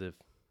them as if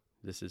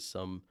this is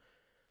some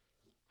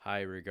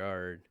high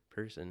regard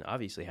person.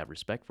 Obviously have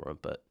respect for them,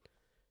 but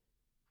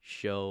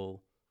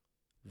show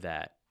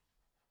that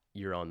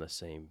you're on the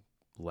same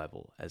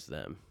level as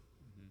them.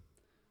 Mm-hmm.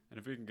 And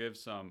if we can give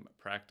some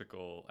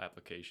practical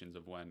applications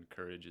of when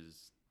courage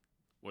is,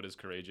 what is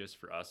courageous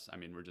for us? I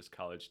mean, we're just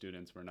college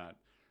students. We're not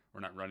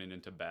running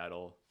into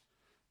battle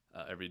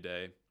every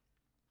day,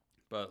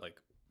 but like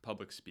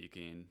public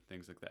speaking,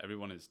 things like that.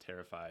 Everyone is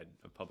terrified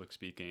of public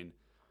speaking.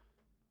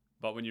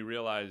 But when you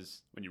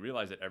realize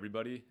that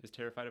everybody is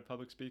terrified of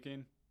public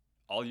speaking,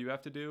 all you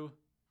have to do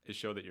is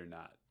show that you're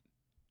not.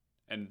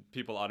 And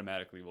people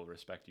automatically will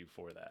respect you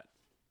for that.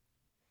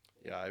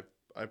 Yeah,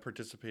 I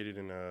participated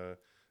in a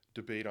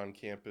debate on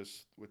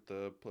campus with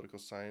the political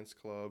science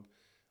club.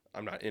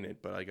 I'm not in it,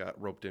 but I got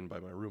roped in by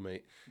my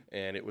roommate,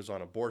 and it was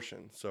on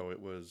abortion. So it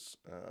was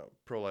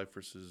pro-life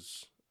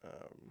versus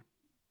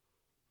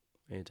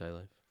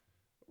Anti-life.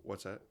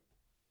 What's that?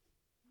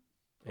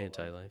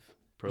 Anti-life.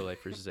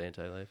 Pro-life versus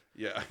anti-life.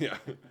 Yeah.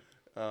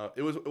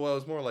 It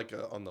was more like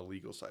on the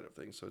legal side of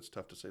things. So it's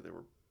tough to say they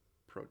were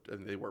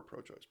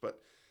pro-choice,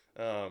 but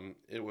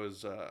it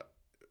was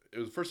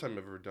the first time I've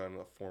ever done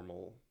a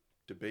formal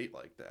debate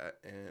like that,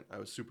 and I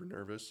was super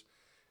nervous.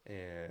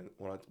 And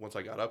once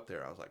I got up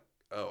there, I was like,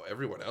 oh,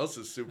 everyone else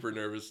is super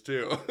nervous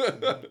too.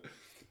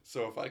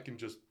 So if I can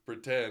just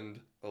pretend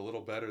a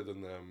little better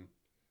than them,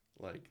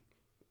 like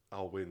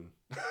I'll win,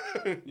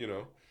 you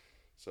know?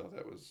 So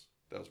that was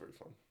very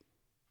fun.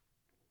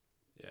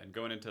 Yeah, and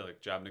going into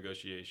like job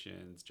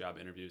negotiations, job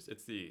interviews,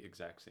 it's the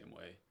exact same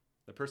way.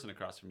 The person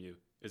across from you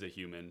is a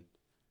human.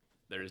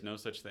 There is no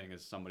such thing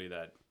as somebody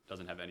that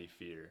doesn't have any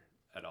fear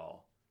at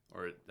all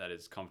or that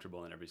is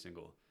comfortable in every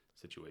single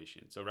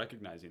situation. So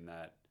recognizing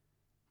that,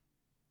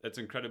 that's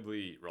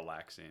incredibly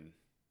relaxing,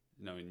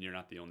 knowing you're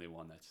not the only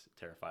one that's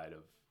terrified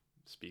of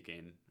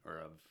speaking or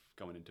of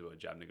going into a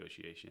job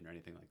negotiation or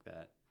anything like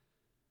that.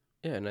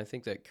 Yeah, and I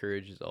think that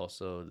courage is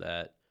also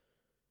that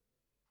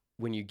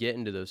when you get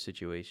into those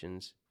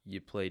situations,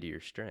 you play to your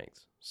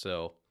strengths.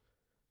 So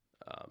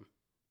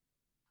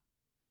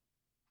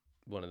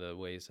one of the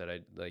ways that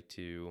I'd like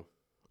to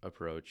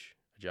approach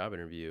a job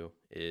interview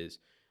is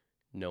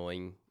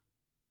knowing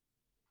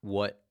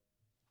what,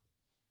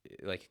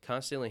 like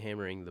constantly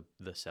hammering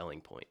the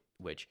selling point,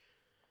 which,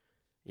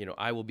 you know,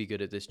 I will be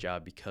good at this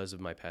job because of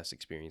my past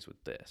experience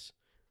with this.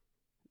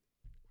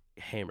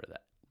 Hammer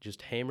that.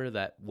 Just hammer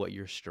that, what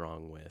you're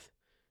strong with.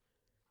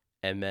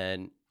 And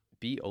then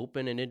be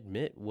open and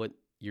admit what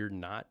you're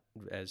not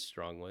as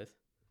strong with.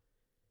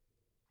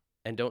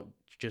 And don't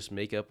just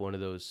make up one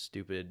of those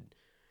stupid,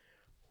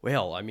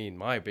 well, I mean,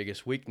 my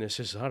biggest weakness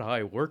is that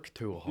I work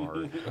too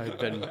hard.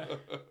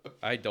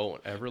 I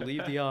don't ever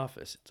leave the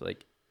office. It's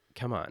like,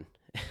 come on.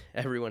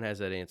 Everyone has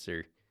that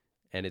answer,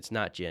 and it's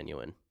not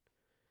genuine.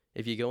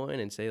 If you go in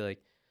and say like,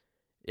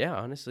 Yeah,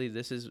 honestly,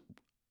 this is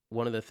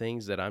one of the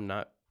things that I'm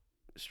not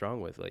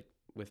strong with. Like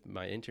with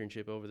my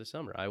internship over the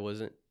summer, I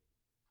wasn't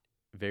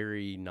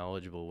very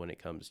knowledgeable when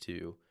it comes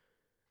to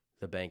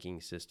the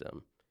banking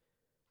system,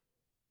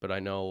 but I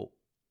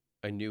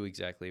knew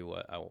exactly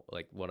what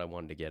I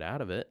wanted to get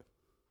out of it.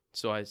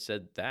 So I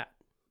said that,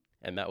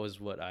 and that was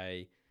what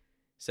I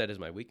said as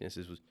my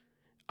weaknesses was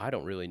I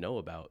don't really know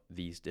about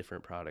these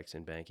different products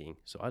in banking,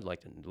 so I'd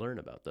like to learn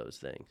about those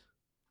things.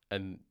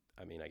 And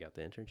I mean, I got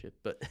the internship,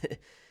 but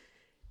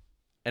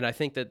and I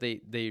think that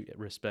they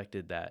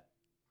respected that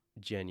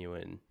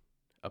genuine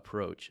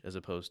approach as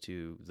opposed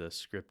to the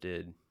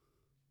scripted,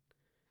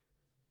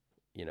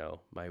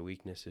 my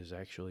weakness is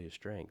actually a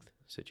strength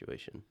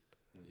situation.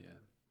 Yeah.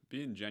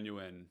 Being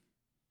genuine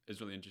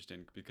is really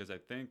interesting because I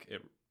think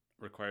it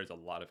requires a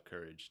lot of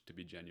courage to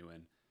be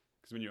genuine.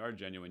 Because when you are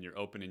genuine, you're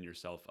opening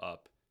yourself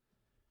up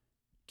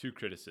to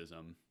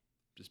criticism.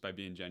 Just by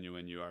being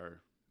genuine, you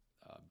are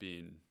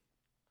being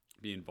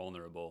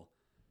vulnerable.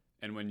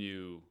 And when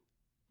you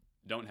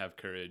don't have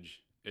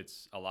courage,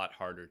 it's a lot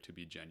harder to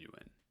be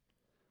genuine.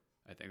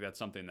 I think that's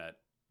something that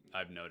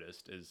I've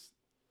noticed is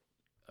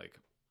like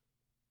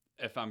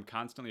if I'm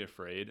constantly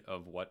afraid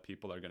of what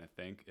people are going to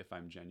think if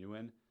I'm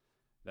genuine,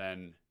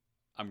 then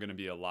I'm going to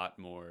be a lot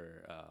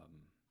more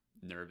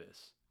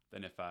nervous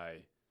than if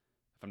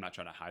I'm not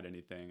trying to hide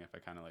anything. If I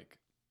kind of like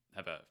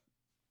have a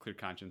clear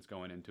conscience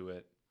going into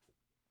it,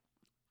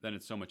 then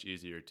it's so much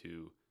easier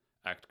to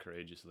act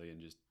courageously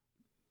and just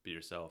be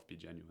yourself, be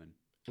genuine.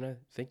 And I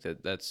think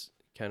that that's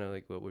kind of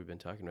like what we've been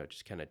talking about,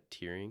 just kind of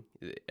tiering.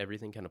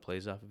 Everything kind of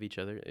plays off of each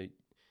other.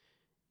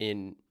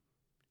 In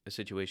a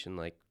situation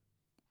like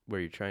where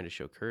you're trying to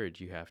show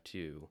courage, you have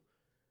to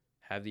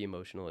have the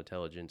emotional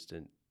intelligence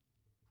to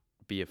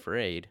be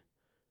afraid,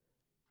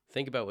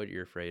 think about what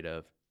you're afraid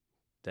of,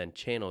 then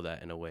channel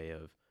that in a way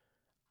of,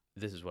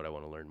 this is what I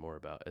want to learn more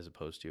about, as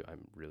opposed to,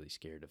 I'm really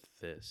scared of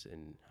this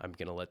and I'm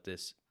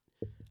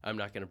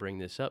not going to bring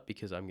this up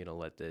because I'm going to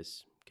let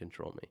this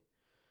control me.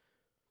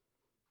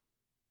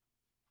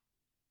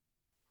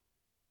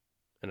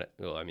 And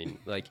I mean,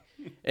 like,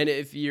 and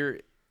if you're,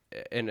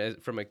 and as,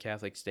 from a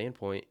Catholic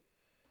standpoint,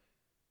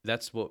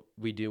 that's what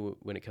we do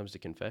when it comes to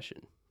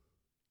confession.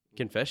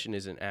 Confession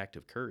is an act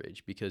of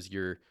courage because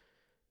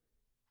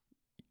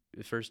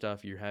first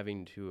off, you're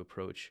having to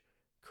approach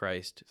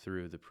Christ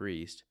through the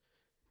priest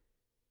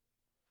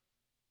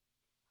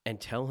and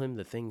tell him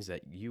the things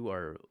that you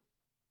are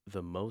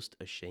the most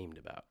ashamed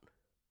about.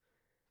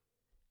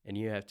 And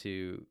you have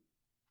to,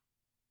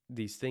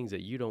 these things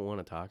that you don't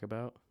want to talk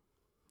about,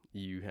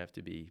 you have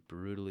to be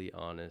brutally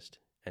honest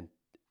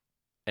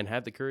and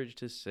have the courage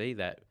to say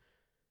that.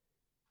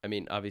 I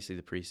mean, obviously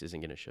the priest isn't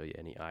going to show you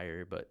any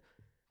ire, but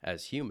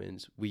as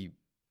humans, we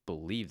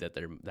believe that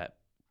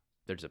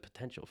there's a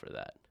potential for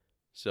that.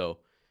 So,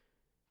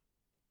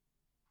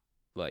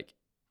 like,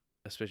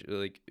 especially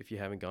like if you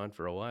haven't gone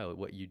for a while,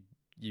 what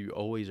you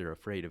always are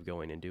afraid of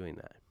going and doing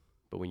that.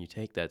 But when you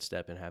take that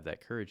step and have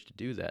that courage to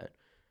do that,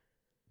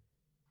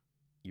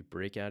 you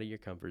break out of your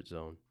comfort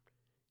zone.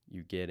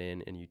 You get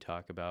in and you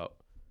talk about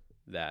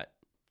that.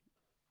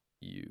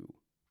 You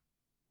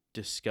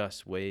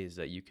discuss ways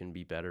that you can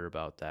be better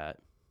about that.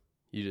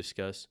 You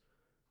discuss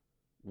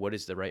what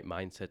is the right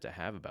mindset to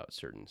have about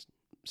certain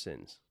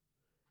sins.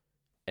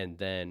 And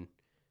then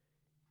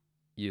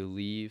you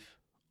leave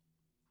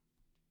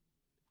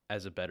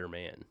as a better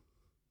man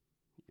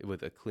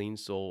with a clean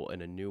soul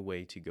and a new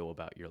way to go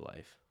about your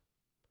life.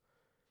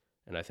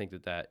 And I think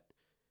that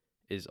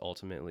is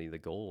ultimately the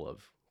goal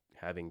of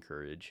having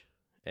courage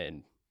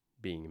and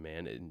being a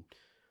man. And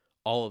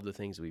all of the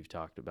things we've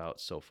talked about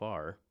so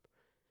far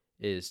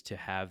is to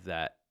have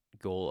that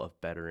goal of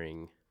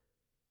bettering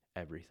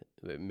everything,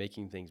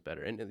 making things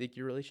better. And like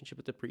your relationship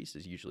with the priest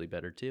is usually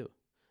better too.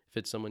 If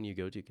it's someone you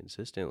go to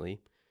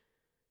consistently,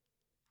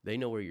 they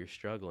know where you're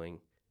struggling,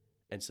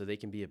 and so they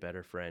can be a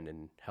better friend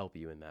and help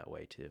you in that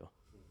way too.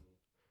 Mm-hmm.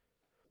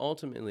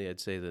 Ultimately,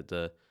 I'd say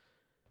that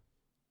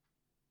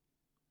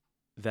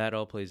that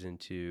all plays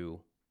into,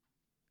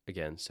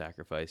 again,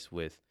 sacrifice.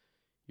 With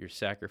you're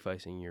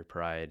sacrificing your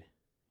pride,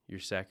 you're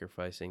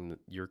sacrificing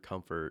your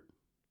comfort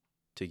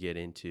to get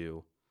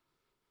into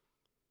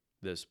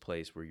this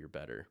place where you're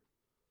better.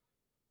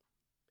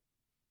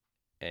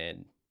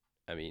 And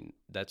I mean,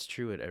 that's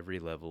true at every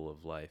level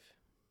of life,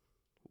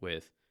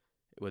 with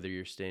whether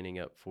you're standing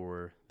up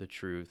for the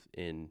truth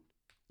in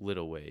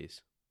little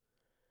ways,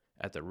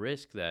 at the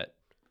risk that,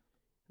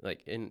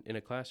 like in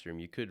a classroom,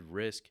 you could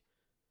risk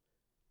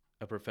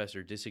a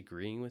professor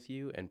disagreeing with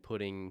you and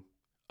putting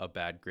a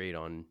bad grade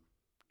on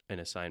an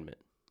assignment.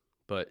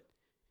 But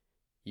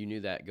you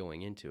knew that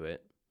going into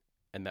it,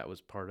 and that was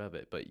part of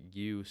it, but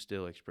you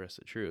still express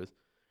the truth.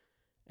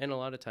 And a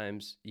lot of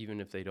times, even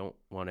if they don't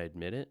want to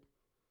admit it,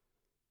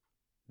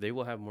 they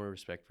will have more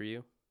respect for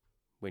you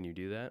when you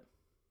do that.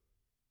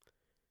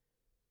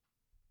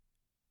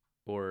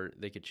 Or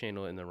they could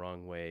channel it in the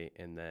wrong way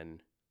and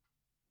then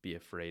be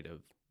afraid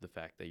of the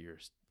fact that you're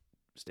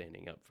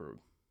standing up for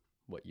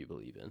what you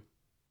believe in.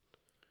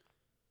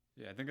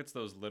 Yeah, I think it's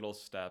those little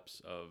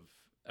steps of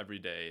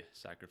everyday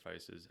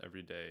sacrifices,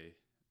 everyday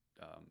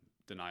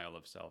denial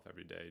of self,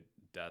 everyday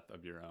death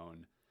of your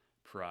own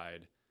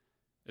pride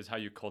is how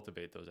you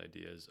cultivate those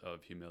ideas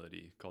of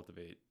humility,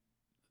 cultivate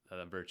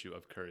the virtue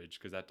of courage,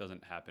 because that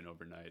doesn't happen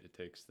overnight. It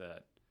takes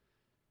that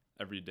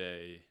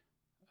everyday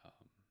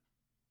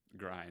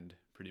grind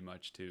pretty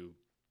much to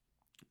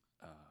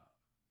uh,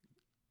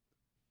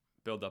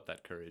 build up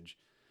that courage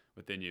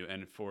within you.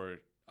 And for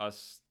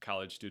us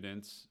college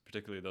students,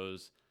 particularly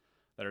those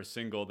that are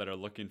single, that are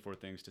looking for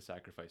things to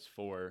sacrifice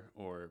for,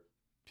 or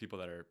people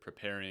that are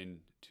preparing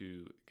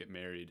to get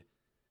married,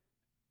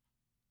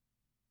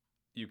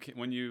 you can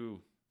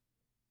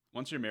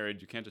once you're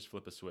married, you can't just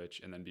flip a switch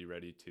and then be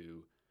ready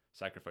to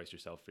sacrifice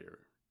yourself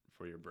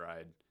for your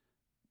bride.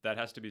 That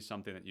has to be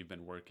something that you've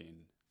been working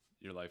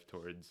your life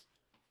towards.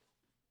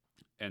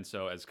 And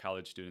so as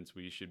college students,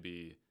 we should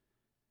be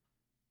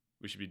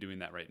doing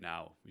that right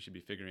now. We should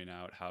be figuring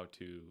out how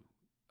to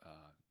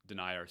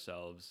deny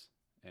ourselves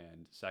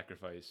and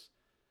sacrifice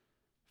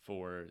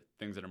for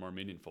things that are more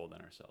meaningful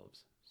than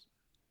ourselves.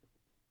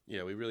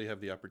 Yeah, we really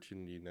have the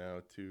opportunity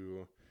now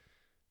to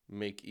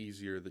make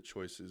easier the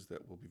choices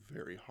that will be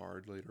very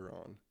hard later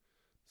on.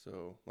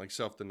 So, like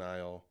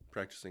self-denial,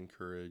 practicing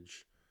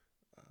courage,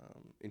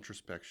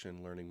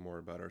 introspection, learning more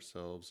about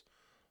ourselves,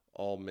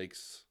 all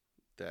makes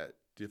that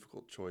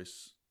difficult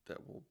choice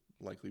that will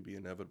likely be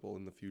inevitable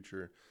in the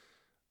future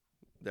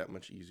that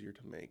much easier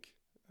to make.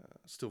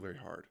 Still very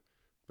hard,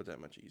 but that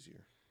much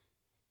easier.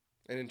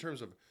 And in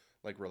terms of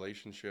like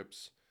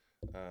relationships,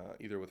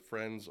 either with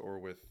friends or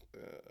with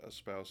a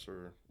spouse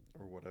or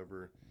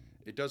whatever,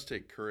 it does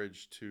take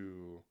courage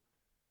to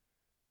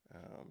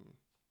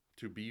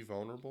be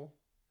vulnerable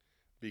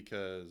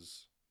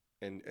because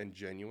and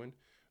genuine,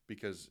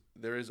 because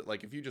there is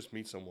like if you just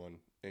meet someone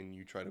and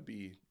you try to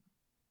be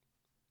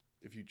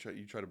if you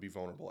try to be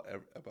vulnerable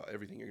about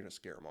everything, you're going to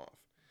scare them off.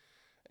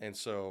 And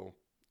so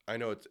I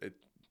know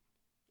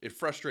it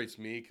frustrates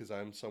me because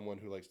I'm someone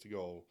who likes to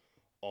go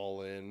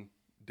all in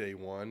day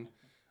one.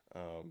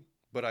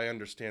 But I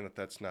understand that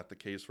that's not the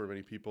case for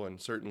many people,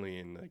 and certainly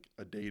in like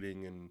a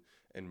dating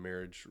and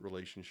marriage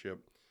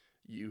relationship,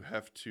 you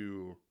have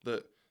to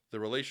the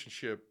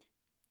relationship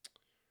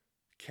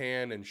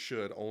can and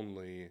should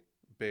only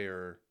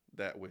bear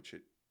that which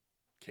it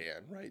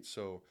can, right?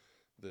 So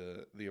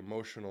the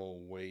emotional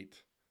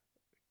weight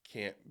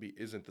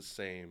isn't the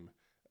same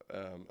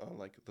on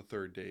like the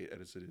third date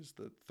as it is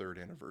the third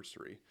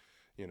anniversary,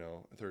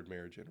 a third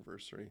marriage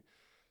anniversary.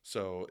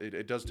 So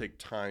it does take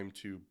time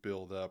to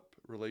build up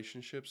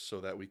relationships so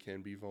that we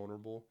can be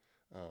vulnerable,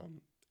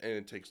 and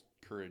it takes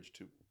courage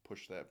to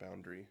push that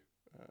boundary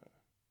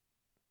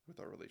with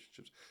our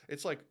relationships.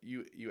 It's like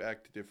you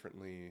act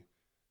differently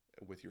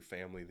with your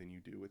family than you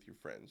do with your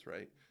friends,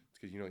 right? It's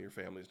because your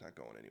family's not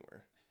going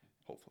anywhere,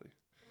 hopefully.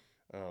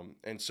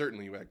 And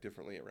certainly you act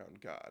differently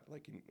around God.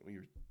 Like you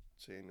were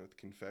saying with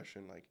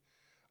confession, like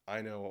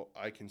I know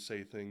I can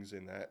say things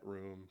in that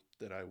room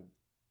that I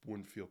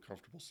wouldn't feel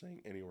comfortable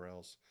saying anywhere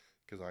else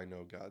because I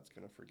know God's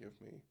going to forgive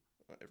me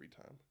every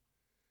time.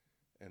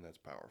 And that's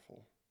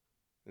powerful.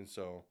 And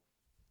so,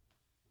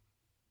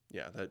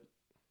 yeah, that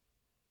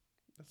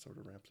sort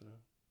of wraps it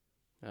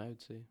up.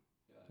 I'd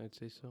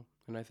say so.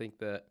 And I think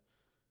that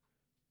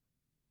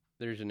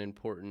there's an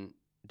important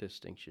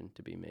distinction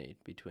to be made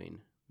between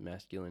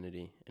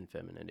masculinity and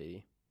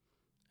femininity.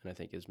 And I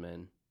think as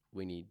men,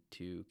 we need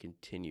to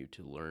continue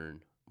to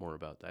learn more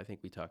about that. I think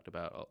we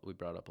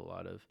brought up a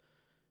lot of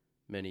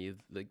many of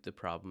the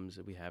problems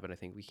that we have, and I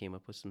think we came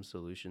up with some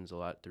solutions a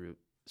lot through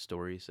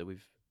stories that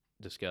we've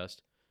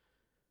discussed.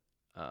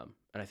 And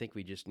I think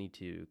we just need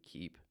to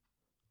keep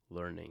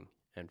learning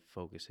and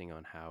focusing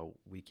on how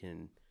we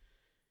can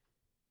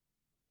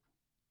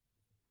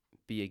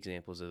be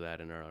examples of that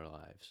in our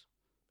lives.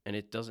 And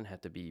it doesn't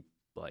have to be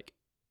like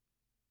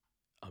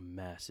a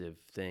massive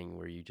thing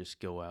where you just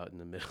go out in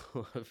the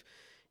middle of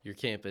your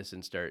campus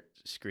and start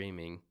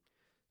screaming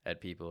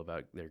at people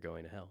about they're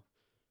going to hell.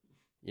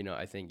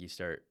 I think you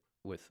start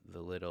with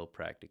the little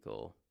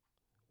practical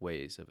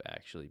ways of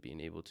actually being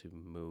able to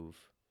move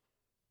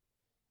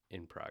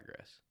in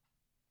progress.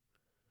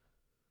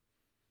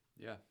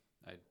 Yeah,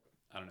 I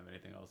don't have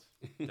anything else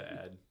to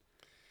add.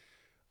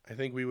 I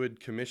think we would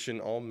commission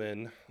all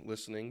men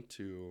listening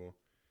to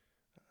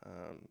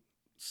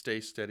stay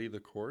steady the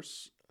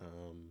course.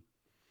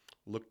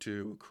 Look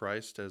to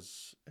Christ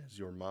as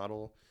your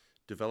model.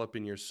 Develop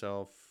in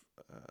yourself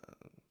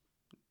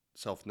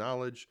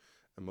self-knowledge,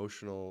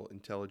 emotional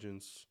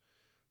intelligence,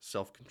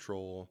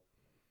 self-control,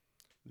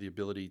 the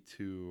ability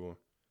to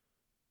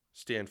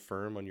stand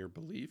firm on your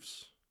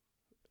beliefs,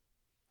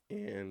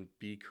 and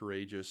be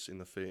courageous in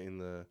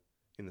the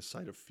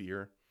sight of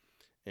fear,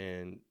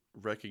 and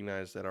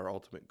recognize that our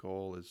ultimate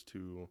goal is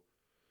to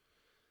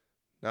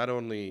not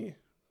only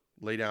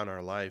lay down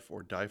our life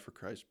or die for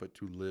Christ, but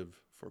to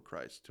live for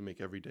Christ, to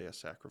make every day a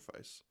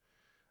sacrifice.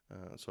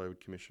 So I would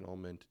commission all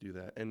men to do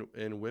that,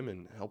 and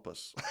women, help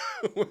us.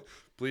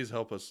 Please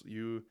help us.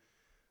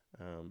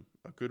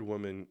 A good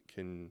woman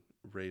can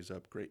raise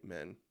up great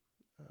men,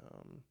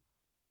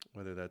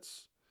 whether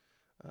that's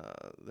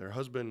their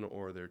husband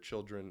or their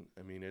children.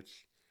 I mean,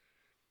 it's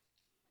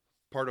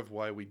part of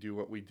why we do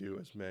what we do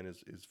as men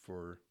is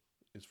for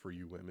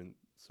you women.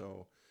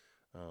 So,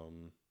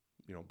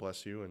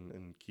 bless you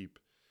and keep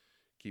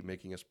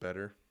making us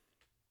better.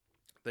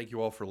 Thank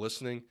you all for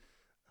listening.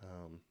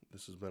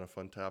 This has been a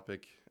fun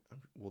topic.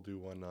 We'll do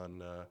one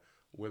on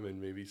women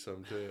maybe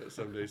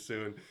someday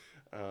soon.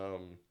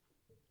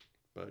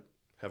 But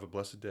have a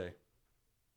blessed day.